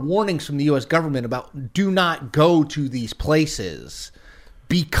there are warnings from the U.S. government about do not go to these places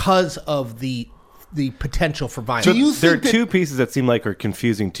because of the potential for violence. Do you think there are 2 pieces that seem like are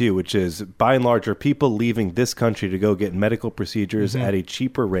confusing too, which is, by and large, are people leaving this country to go get medical procedures at a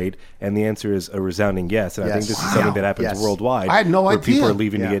cheaper rate? And the answer is a resounding yes. And I think this is something that happens worldwide. I had no where idea. People are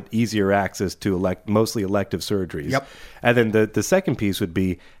leaving to get easier access to mostly elective surgeries. Yep. And then the second piece would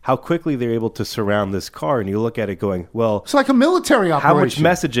be how quickly they're able to surround this car. And you look at it going, well, it's like a military operation. How much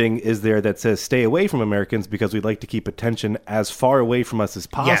messaging is there that says stay away from Americans because we'd like to keep attention as far away from us as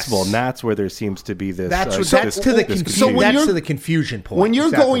possible? Yes. And that's where there seems to be this. That's to the confusion point. When you're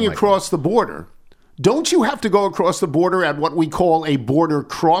going across the border, don't you have to go across the border at what we call a border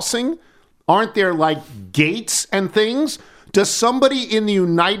crossing? Aren't there like gates and things? Does somebody in the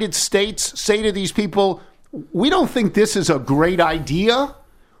United States say to these people, we don't think this is a great idea.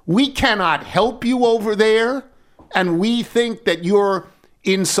 We cannot help you over there. And we think that you're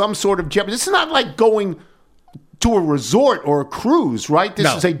in some sort of jeopardy. This is not like going to a resort or a cruise, right?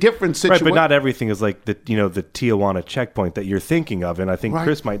 This is a different situation. Right, but not everything is like the Tijuana checkpoint that you're thinking of. And I think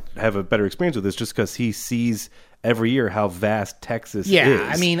Chris might have a better experience with this just because he sees every year how vast Texas is. Yeah,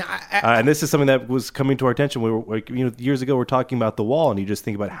 I mean... and this is something that was coming to our attention. We were, years ago, we were talking about the wall, and you just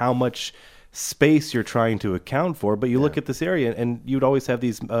think about how much space you're trying to account for. But you look at this area, and you'd always have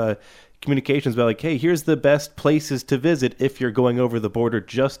these communications about like, hey, here's the best places to visit if you're going over the border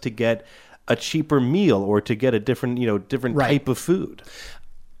just to get a cheaper meal or to get a different type of food.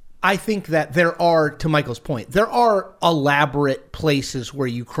 I think that there are, to Michael's point, there are elaborate places where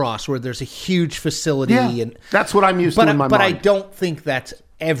you cross, where there's a huge facility. Yeah, and that's what I'm used to in my mind. But I don't think that's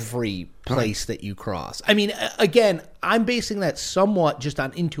every place that you cross. I mean, again, I'm basing that somewhat just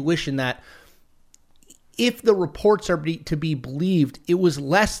on intuition that if the reports are to be believed, it was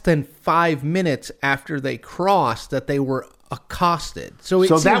less than 5 minutes after they crossed that they were accosted. So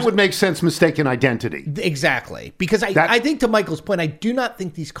that would make sense, mistaken identity. Exactly. Because I think, to Michael's point, I do not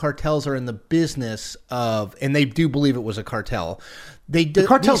think these cartels are in the business of, and they do believe it was a cartel. The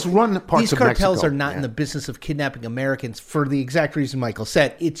cartels run parts of Mexico. These cartels are not in the business of kidnapping Americans for the exact reason Michael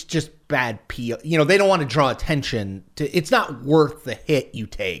said. It's just bad PR. They don't want to draw attention to. It's not worth the hit you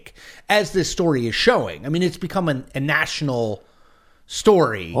take, as this story is showing. I mean, it's become a national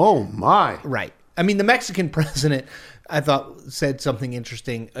story. Oh my! Right. I mean, the Mexican president, I thought, said something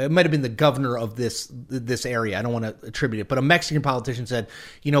interesting. It might have been the governor of this area. I don't want to attribute it, but a Mexican politician said,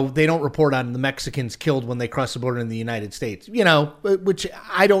 they don't report on the Mexicans killed when they cross the border in the United States. Which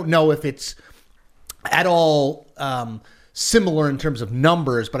I don't know if it's at all similar in terms of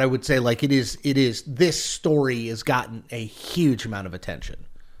numbers, but I would say like it is. This story has gotten a huge amount of attention.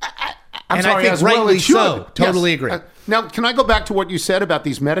 I think rightly so. Totally agree. Now, can I go back to what you said about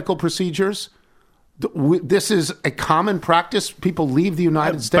these medical procedures? This is a common practice. People leave the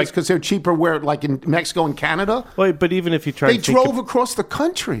United States because they're cheaper. Where, like in Mexico and Canada, Well, but even if you try, they drove across the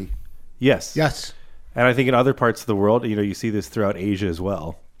country. Yes. Yes. And I think in other parts of the world, you see this throughout Asia as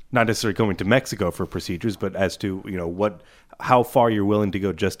well. Not necessarily going to Mexico for procedures, but as to how far you're willing to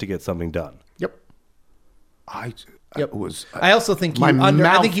go just to get something done. Yep. I also think you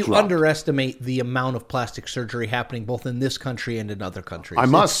underestimate the amount of plastic surgery happening both in this country and in other countries.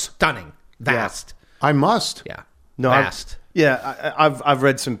 It's stunning, vast. Yeah. I must. Yeah. No, vast. I've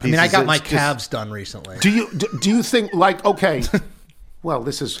read some pieces. I got my calves done recently. Do you think okay? Well,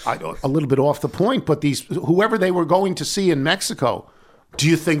 this is a little bit off the point, but whoever they were going to see in Mexico, do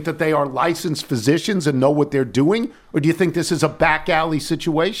you think that they are licensed physicians and know what they're doing, or do you think this is a back alley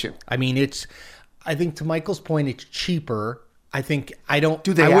situation? I mean, I think to Michael's point, it's cheaper. I think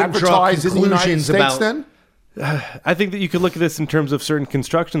Do they advertise in the United States then? I think that you could look at this in terms of certain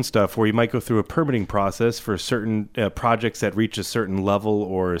construction stuff where you might go through a permitting process for certain projects that reach a certain level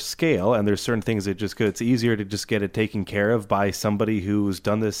or scale. And there's certain things that it's easier to just get it taken care of by somebody who's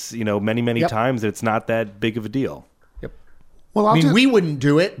done this, many, many times. It's not that big of a deal. Yep. Well, we wouldn't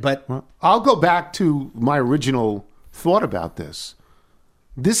do it, but I'll go back to my original thought about this.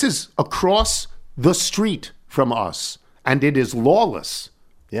 This is across the street from us, and it is lawless.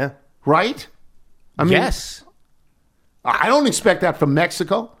 Yeah. Right? I mean, yes. I don't expect that from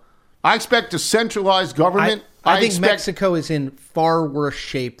Mexico. I expect a centralized government. I think Mexico is in far worse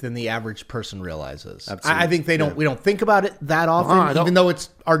shape than the average person realizes. I think we don't think about it that often, even though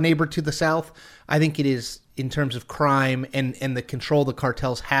it's our neighbor to the south. I think it is, in terms of crime and the control the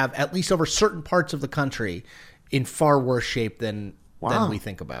cartels have, at least over certain parts of the country, in far worse shape than we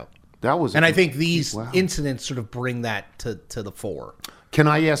think about. I think these incidents sort of bring that to the fore. Can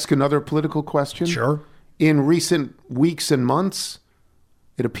I ask another political question? Sure. In recent weeks and months,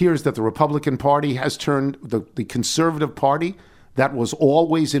 it appears that the Republican Party has turned the conservative party that was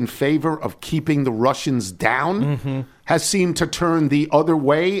always in favor of keeping the Russians down has seemed to turn the other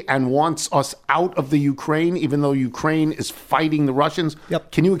way and wants us out of the Ukraine, even though Ukraine is fighting the Russians.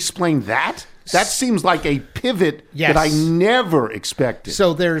 Yep. Can you explain that? That seems like a pivot that I never expected.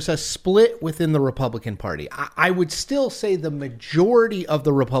 So there's a split within the Republican Party. I would still say the majority of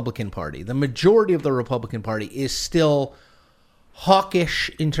the Republican Party is still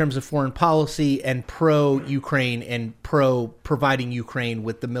hawkish in terms of foreign policy and pro-Ukraine and providing Ukraine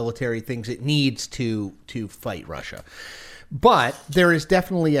with the military things it needs to fight Russia. But there is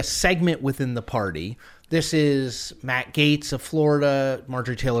definitely a segment within the party. This is Matt Gaetz of Florida,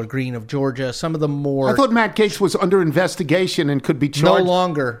 Marjorie Taylor Greene of Georgia, some of the more... I thought Matt Gaetz was under investigation and could be charged. No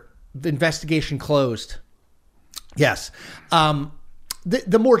longer. The investigation closed. Yes.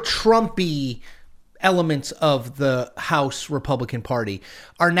 The more Trumpy elements of the House Republican Party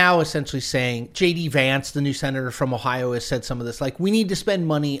are now essentially saying, J.D. Vance, the new senator from Ohio, has said some of this, like, we need to spend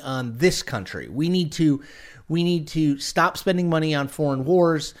money on this country. We need to stop spending money on foreign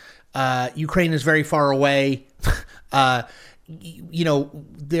wars. Ukraine is very far away.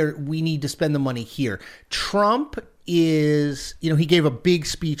 We need to spend the money here. Trump is, he gave a big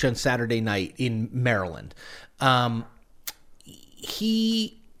speech on Saturday night in Maryland.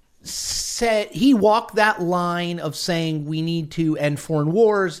 He said he walked that line of saying we need to end foreign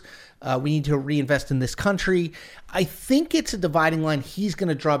wars. We need to reinvest in this country. I think it's a dividing line he's going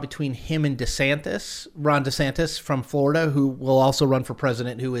to draw between him and Ron DeSantis from Florida, who will also run for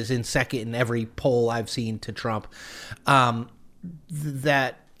president, who is in second in every poll I've seen to Trump. Trump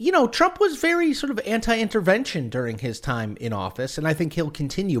was very sort of anti-intervention during his time in office, and I think he'll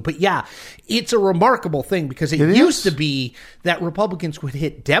continue. But yeah, it's a remarkable thing because it used to be that Republicans would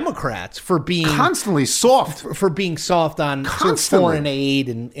hit Democrats for being constantly soft, for being soft on sort of foreign aid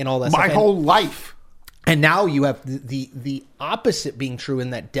and all that stuff. My whole life. And now you have the opposite being true in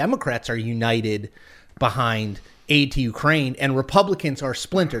that Democrats are united behind aid to Ukraine and Republicans are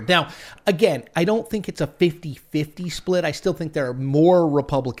splintered. Now, again, I don't think it's a 50-50 split. I still think there are more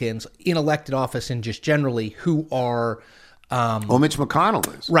Republicans in elected office and just generally who are... Mitch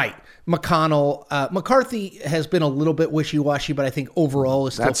McConnell is. Right. McCarthy has been a little bit wishy-washy, but I think overall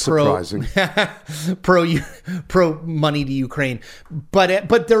is still surprising. pro money to Ukraine.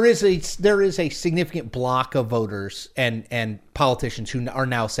 But there is a significant block of voters and politicians who are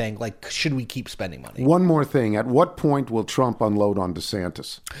now saying, like, should we keep spending money? One more thing. At what point will Trump unload on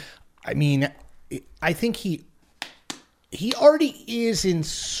DeSantis? I mean, I think he already is in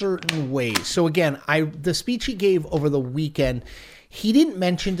certain ways. So again, the speech he gave over the weekend, he didn't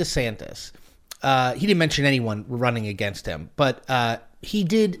mention DeSantis. he didn't mention anyone running against him, but he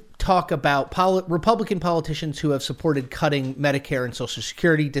did talk about Republican politicians who have supported cutting Medicare and Social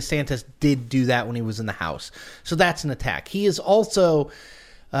Security. DeSantis did do that when he was in the House. So that's an attack. He is also,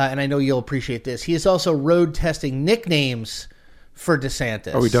 and I know you'll appreciate this, he is also road testing nicknames for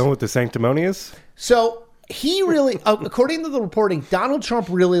DeSantis. Are we done with the sanctimonious? So he really, according to the reporting, Donald Trump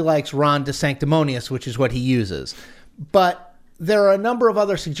really likes Ron DeSanctimonious, which is what he uses. But there are a number of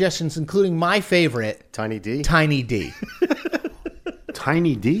other suggestions, including my favorite, Tiny D. Tiny D.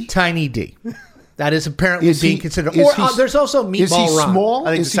 Tiny D? Tiny D. That is apparently being considered. Is Or he- there's also Meatball Is he Ron. small?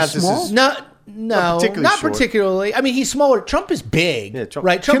 I think Is he DeSantis small? is- No, Not particularly not short. particularly. I mean, he's smaller. Trump is big, Yeah, Trump-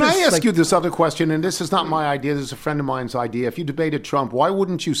 right? Trump Can I is ask like- you this other question? And this is not my idea. This is a friend of mine's idea. If you debated Trump, why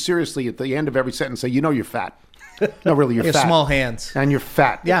wouldn't you seriously at the end of every sentence say, you know you're fat? No, really, you're You have fat. small hands. And you're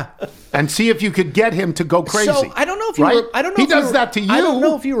fat. Yeah. And see if you could get him to go crazy. So I don't know if you. right? I don't know. He if you does that to you. I don't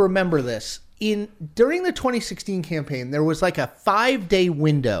know if you remember this. During the 2016 campaign, there was like a 5-day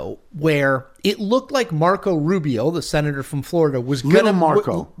window where it looked like Marco Rubio, the senator from Florida, was Little gonna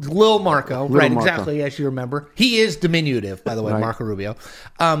Marco. Lil Marco, right? Marco. Exactly, as you remember. He is diminutive, by the way, Right. Marco Rubio.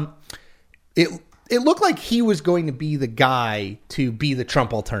 It looked like he was going to be the guy to be the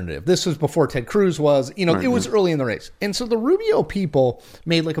Trump alternative. This was before Ted Cruz was, it was early in the race. And so the Rubio people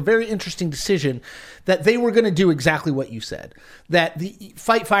made like a very interesting decision that they were going to do exactly what you said, that the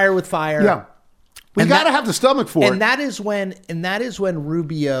fight fire with fire. Yeah. We And got to that- have the stomach for it. And that is when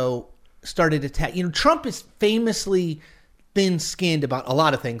Rubio started attacking. Trump is famously thin-skinned about a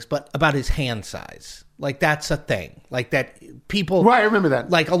lot of things, but about his hand size. Like, that's a thing. Like, that people... Right, I remember that.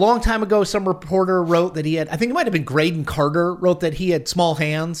 Like, a long time ago, some reporter wrote that he had... I think it might have been Graydon Carter wrote that he had small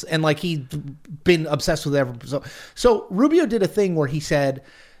hands, and, like, he'd been obsessed with everything. So Rubio did a thing where he said,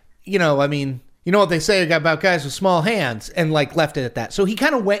 you know what they say about guys with small hands, and, like, left it at that. So he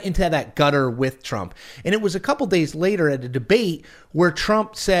kind of went into that gutter with Trump. And it was a couple days later at a debate where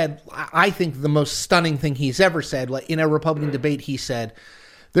Trump said, I think the most stunning thing he's ever said. Like, in a Republican debate, he said...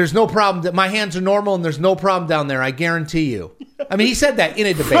 There's no problem that my hands are normal and there's no problem down there. I guarantee you. I mean, he said that in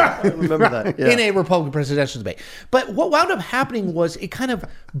a debate. I remember that. Yeah. In a Republican presidential debate. But what wound up happening was it kind of...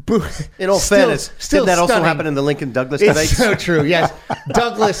 In all fairness, did that also happen in the Lincoln Douglas debate? It's so true, yes.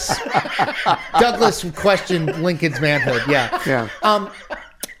 Douglas questioned Lincoln's manhood, yeah. Yeah.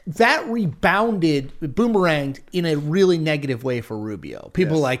 That rebounded, boomeranged in a really negative way for Rubio.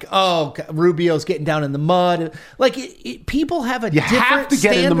 People were like, oh, Rubio's getting down in the mud. Like, people have a different have to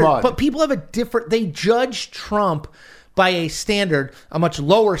get standard. in the mud. But people have a different, they judge Trump by a standard, a much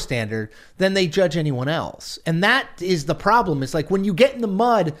lower standard, than they judge anyone else. And that is the problem. It's like, when you get in the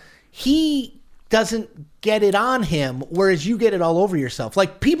mud, he doesn't get it on him, whereas you get it all over yourself.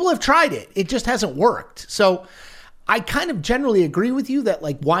 Like, people have tried it. It just hasn't worked. So I kind of generally agree with you that,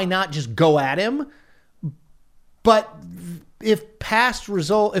 like, why not just go at him? But if past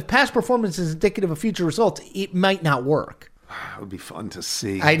performance is indicative of future results, it might not work. It would be fun to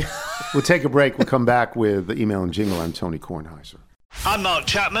see. I know. We'll take a break. We'll come back with the email and jingle. I'm Tony Kornheiser. I'm Mark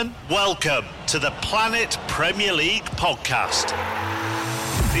Chapman. Welcome to the Planet Premier League podcast.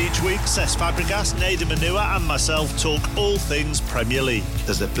 Each week, Cesc Fabregas, Nader Manua and myself talk all things Premier League.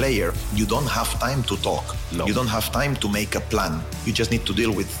 As a player, you don't have time to talk. No. You don't have time to make a plan. You just need to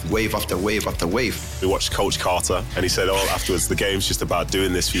deal with wave after wave after wave. We watched Coach Carter, and he said, afterwards, the game's just about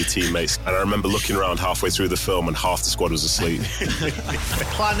doing this for your teammates. And I remember looking around halfway through the film, and half the squad was asleep.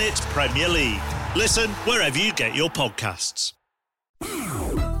 Planet Premier League. Listen wherever you get your podcasts.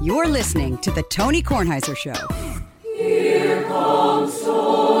 You're listening to The Tony Kornheiser Show. Here comes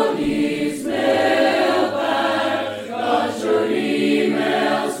Tony's mailbag. Got your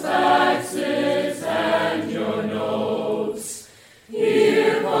emails, faxes, and your notes.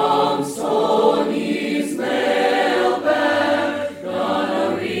 Here comes Tony's mailbag.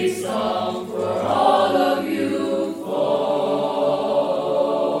 Gonna read some for all of you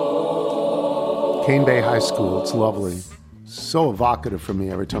folks. Cane Bay High School. It's lovely. So evocative for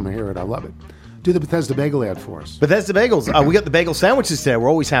me every time I hear it. I love it. Do the Bethesda Bagel ad for us. Bethesda Bagels. We got the bagel sandwiches today. We're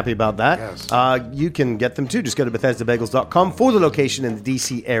always happy about that. Yes. You can get them too. Just go to BethesdaBagels.com for the location in the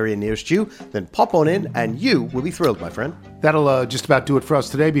D.C. area nearest you. Then pop on in and you will be thrilled, my friend. That'll just about do it for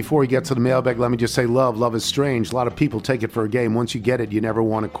us today. Before we get to the mailbag, let me just say love. Love is strange. A lot of people take it for a game. Once you get it, you never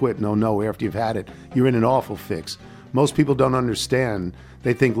want to quit. No, after you've had it, you're in an awful fix. Most people don't understand.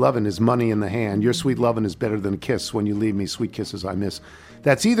 They think loving is money in the hand. Your sweet loving is better than a kiss. When you leave me, sweet kisses I miss.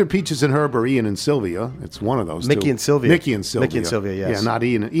 That's either Peaches and Herb or Ian and Sylvia. It's one of those Mickey two. and Sylvia. Mickey and Sylvia. Mickey and Sylvia, yes. Yeah, not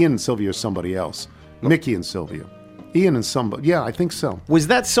Ian. Ian and Sylvia is somebody else. Mickey and Sylvia. Ian and somebody. Yeah, I think so. Was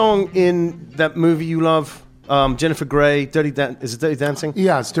that song in that movie you love? Jennifer Grey, is it Dirty Dancing?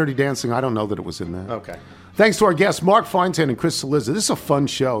 Yeah, it's Dirty Dancing. I don't know that it was in there. Okay. Thanks to our guests, Mark Feinstein and Chris Saliza. This is a fun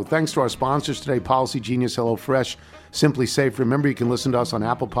show. Thanks to our sponsors today, Policy Genius, HelloFresh, Simply Safe. Remember, you can listen to us on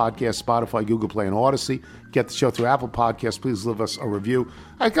Apple Podcasts, Spotify, Google Play, and Odyssey. Get the show through Apple Podcasts. Please leave us a review.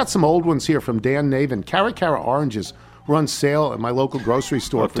 I've got some old ones here from Dan Navin. Cara Cara oranges were on sale at my local grocery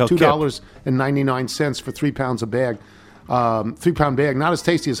store for $2.99 for 3 pounds a bag. 3-pound bag, not as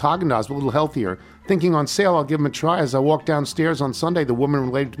tasty as Haagen-Dazs, but a little healthier. Thinking on sale, I'll give them a try. As I walked downstairs on Sunday, the woman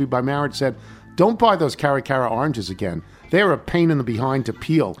related to me by marriage said, "Don't buy those Cara Cara oranges again. They are a pain in the behind to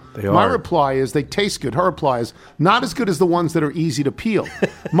peel." My reply is, they taste good. Her reply is, not as good as the ones that are easy to peel.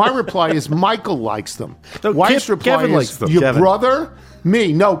 My reply is, Michael likes them. Wife's reply Kevin is, likes them. your Kevin. brother?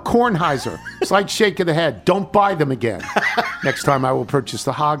 Me? No, Kornheiser. Slight shake of the head. Don't buy them again. Next time I will purchase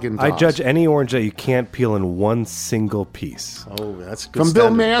the Haagen-Dazs. I judge any orange that you can't peel in one single piece. Oh, that's good. From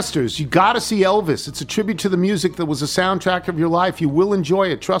Bill Masters, you got to see Elvis. It's a tribute to the music that was a soundtrack of your life. You will enjoy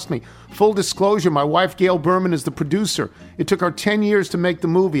it, trust me. Full disclosure, my wife Gail Berman is the producer. It took her 10 years to make the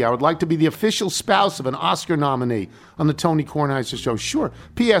movie. I would like to be the official spouse of an Oscar nominee on the Tony Kornheiser Show. Sure.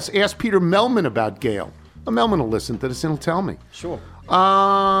 P.S. Ask Peter Melman about Gail. Melman will listen to this and he'll tell me. Sure.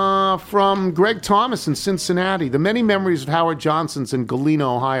 From Greg Thomas in Cincinnati. The many memories of Howard Johnson's in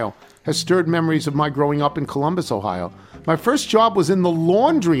Galena, Ohio, has stirred memories of my growing up in Columbus, Ohio. My first job was in the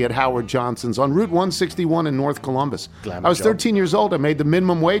laundry at Howard Johnson's on Route 161 in North Columbus. I was 13 years old. I made the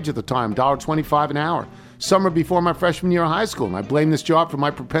minimum wage at the time, $1.25 an hour. Summer before my freshman year of high school, and I blame this job for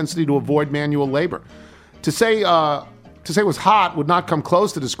my propensity to avoid manual labor. To say it was hot would not come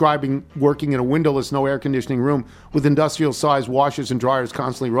close to describing working in a windowless, no air conditioning room with industrial-sized washers and dryers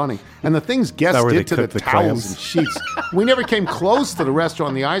constantly running. And the things guests did to the towels and sheets. We never came close to the restaurant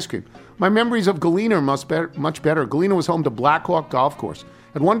and the ice cream. My memories of Galena are much better. Galena was home to Black Hawk Golf Course.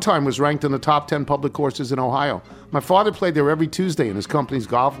 At one time was ranked in the top 10 public courses in Ohio. My father played there every Tuesday in his company's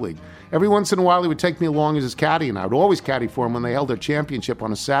golf league. Every once in a while, he would take me along as his caddy, and I would always caddy for him when they held their championship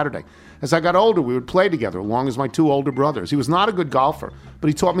on a Saturday. As I got older, we would play together, along as my two older brothers. He was not a good golfer, but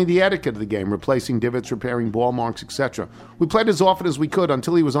he taught me the etiquette of the game, replacing divots, repairing ball marks, etc. We played as often as we could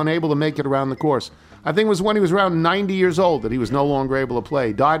until he was unable to make it around the course. I think it was when he was around 90 years old that he was no longer able to play.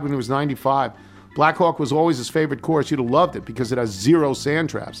 He died when he was 95. Black Hawk was always his favorite course. You'd have loved it because it has 0 sand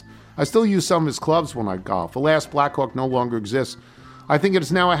traps. I still use some of his clubs when I golf. Alas, Black Hawk no longer exists. I think it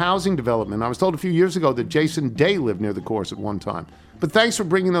is now a housing development. I was told a few years ago that Jason Day lived near the course at one time. But thanks for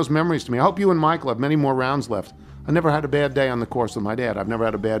bringing those memories to me. I hope you and Michael have many more rounds left. I never had a bad day on the course with my dad. I've never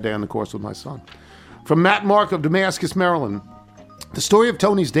had a bad day on the course with my son. From Matt Mark of Damascus, Maryland. The story of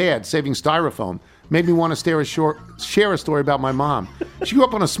Tony's dad saving styrofoam made me want to share a story about my mom. She grew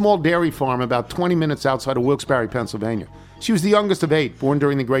up on a small dairy farm about 20 minutes outside of Wilkes-Barre, Pennsylvania. She was the youngest of 8, born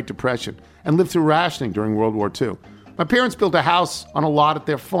during the Great Depression, and lived through rationing during World War II. My parents built a house on a lot at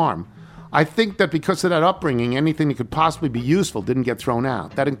their farm. I think that because of that upbringing, anything that could possibly be useful didn't get thrown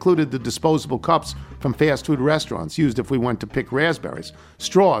out. That included the disposable cups from fast food restaurants used if we went to pick raspberries,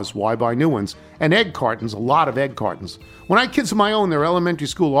 straws, why buy new ones, and egg cartons, a lot of egg cartons. When I had kids of my own, their elementary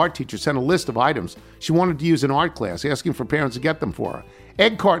school art teacher sent a list of items she wanted to use in art class, asking for parents to get them for her.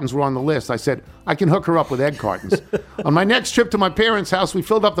 Egg cartons were on the list. I said, I can hook her up with egg cartons. On my next trip to my parents' house, we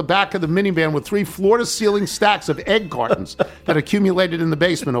filled up the back of the minivan with 3 floor-to-ceiling stacks of egg cartons that accumulated in the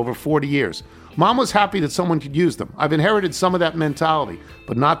basement over 40 years. Mom was happy that someone could use them. I've inherited some of that mentality,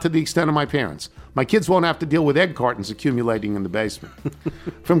 but not to the extent of my parents. My kids won't have to deal with egg cartons accumulating in the basement.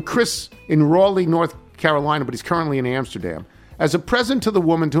 From Chris in Raleigh, North Carolina, but he's currently in Amsterdam. As a present to the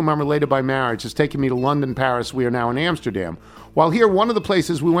woman to whom I'm related by marriage has taken me to London, Paris. We are now in Amsterdam. While here, one of the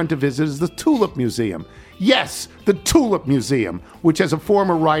places we went to visit is the Tulip Museum. Yes, the Tulip Museum, which as a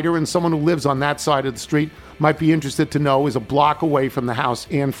former writer and someone who lives on that side of the street might be interested to know, is a block away from the house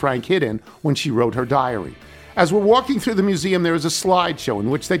Anne Frank hid in when she wrote her diary. As we're walking through the museum, there is a slideshow in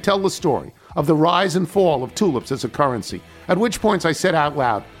which they tell the story of the rise and fall of tulips as a currency, at which points I said out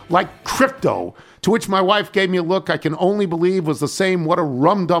loud, like crypto, to which my wife gave me a look I can only believe was the same what a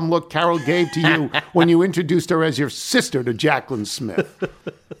rum-dum look Carol gave to you when you introduced her as your sister to Jacqueline Smith.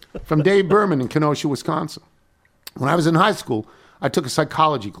 From Dave Berman in Kenosha, Wisconsin. When I was in high school, I took a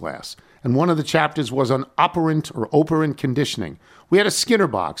psychology class, and one of the chapters was on operant or operant conditioning. We had a Skinner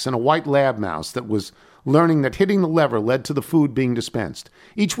box and a white lab mouse that was learning that hitting the lever led to the food being dispensed.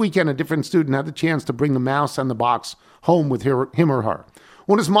 Each weekend, a different student had the chance to bring the mouse and the box home with him or her.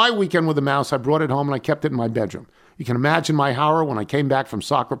 When it was my weekend with the mouse, I brought it home and I kept it in my bedroom. You can imagine my horror when I came back from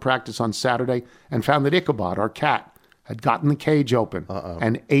soccer practice on Saturday and found that Ichabod, our cat, had gotten the cage open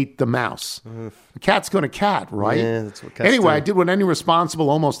and ate the mouse. A cat's going to cat, right? Yeah, that's what cats Anyway, do. I did what any responsible,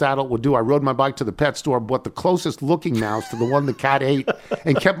 almost adult would do. I rode my bike to the pet store, bought the closest looking mouse to the one the cat ate,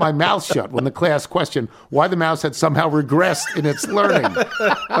 and kept my mouth shut when the class questioned why the mouse had somehow regressed in its learning.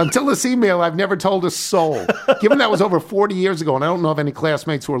 Until this email, I've never told a soul. Given that was over 40 years ago, and I don't know of any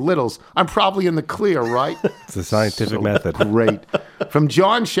classmates who are littles, I'm probably in the clear, right? It's a scientific method. Great. From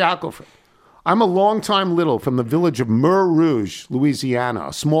John Shackelford. I'm a longtime little from the village of Mer Rouge, Louisiana,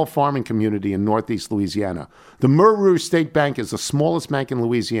 a small farming community in northeast Louisiana. The Mer Rouge State Bank is the smallest bank in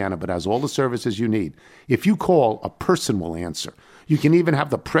Louisiana, but has all the services you need. If you call, a person will answer. You can even have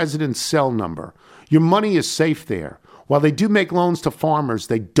the president's cell number. Your money is safe there. While they do make loans to farmers,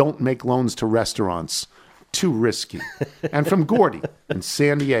 they don't make loans to restaurants. Too risky. And from Gordy in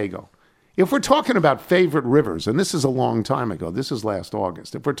San Diego. If we're talking about favorite rivers, and this is a long time ago, this is last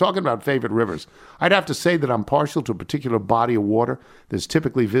August. If we're talking about favorite rivers, I'd have to say that I'm partial to a particular body of water that's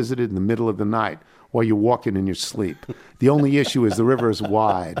typically visited in the middle of the night while you're walking in your sleep. The only issue is the river is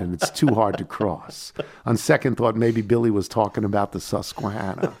wide and it's too hard to cross. On second thought, maybe Billy was talking about the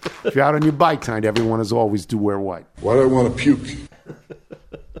Susquehanna. If you're out on your bike tonight, everyone, as always, do wear white. Why do I want to puke?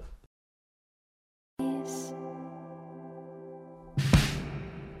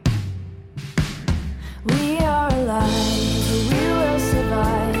 We are alive, we will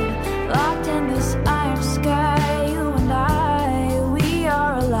survive. Locked in this iron sky, you and I. We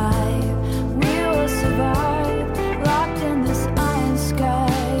are alive, we will survive. Locked in this iron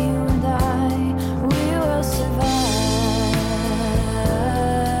sky, you and I. We will survive.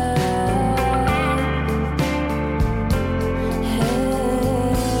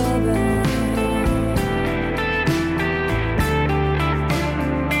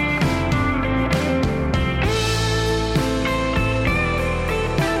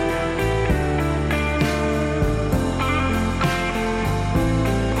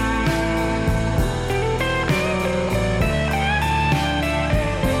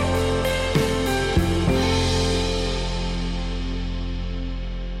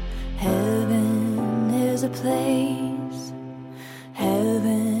 Heaven is a place.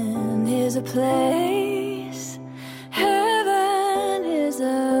 Heaven is a place. Heaven is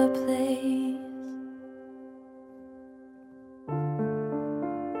a place.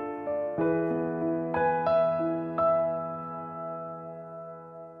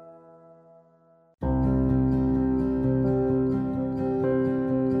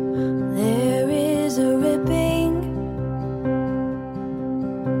 There is a ripping.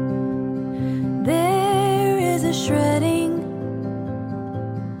 There is a shredding.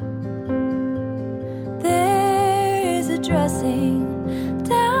 There is a dressing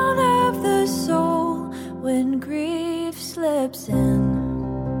down of the soul when grief slips in.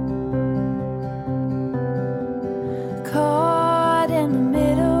 Caught in the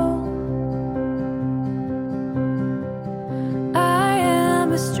middle, I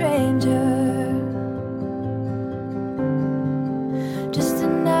am a stranger. Just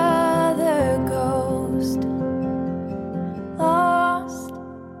another ghost, lost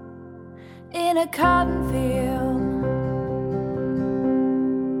in a cotton field.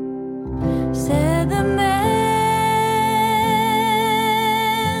 Said the man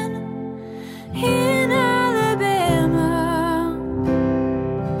in Alabama.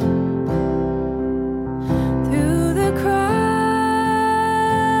 Through the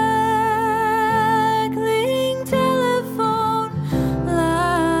crackling telephone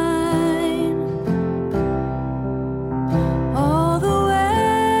line, all the way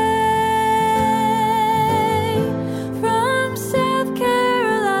from South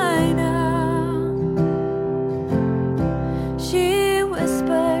Carolina, she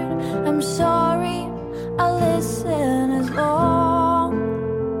whispered, I'm sorry, I'll listen as long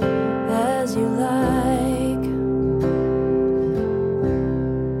as you like.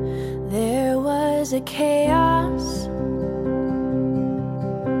 There was a chaos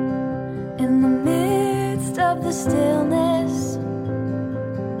in the midst of the stillness.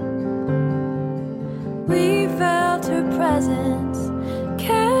 We felt her presence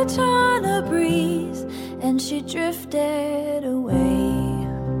catch on a breeze, and she drifted away.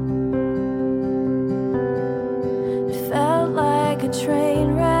 It felt like a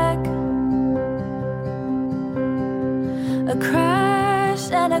train wreck, a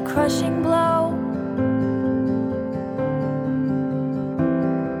crash and a crushing blow.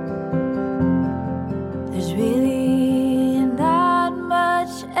 There's really not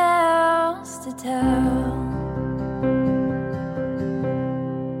much else to tell.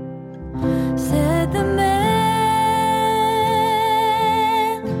 Said the man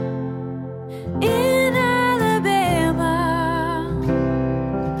in Alabama.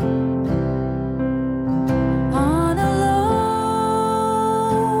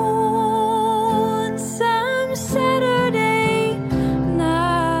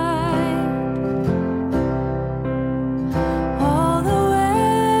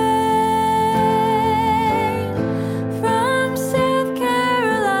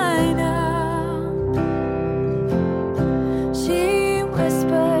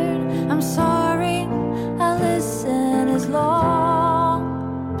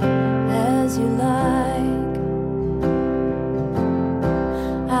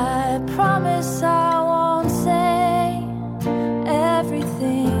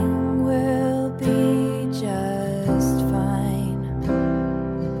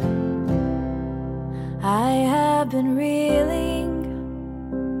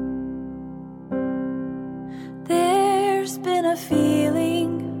 in a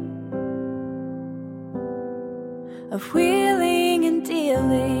feeling of wheeling and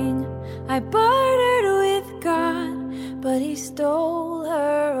dealing. I bartered with God, but he stole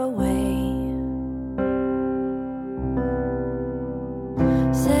her away.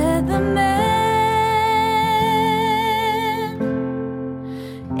 Said the man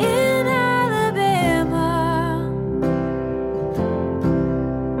in Alabama,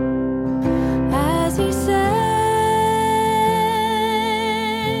 as he sank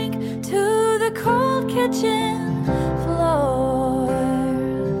to the cold kitchen floor.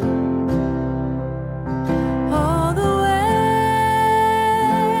 All the way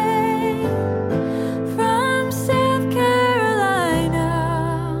from South Carolina,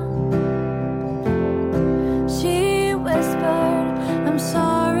 she whispered, I'm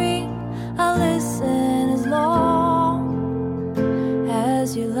sorry, I'll listen as long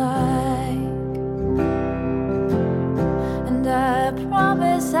as you like. And I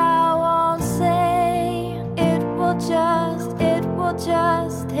promise I won't say it will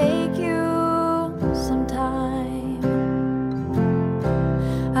just take you some time.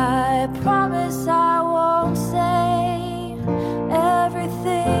 I promise I won't say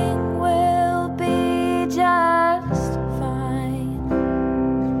everything will be just fine.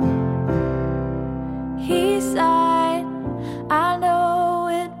 He sighed, I know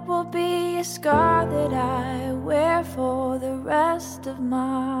it will be a scar that I wear for the rest of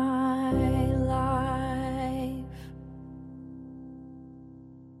my life.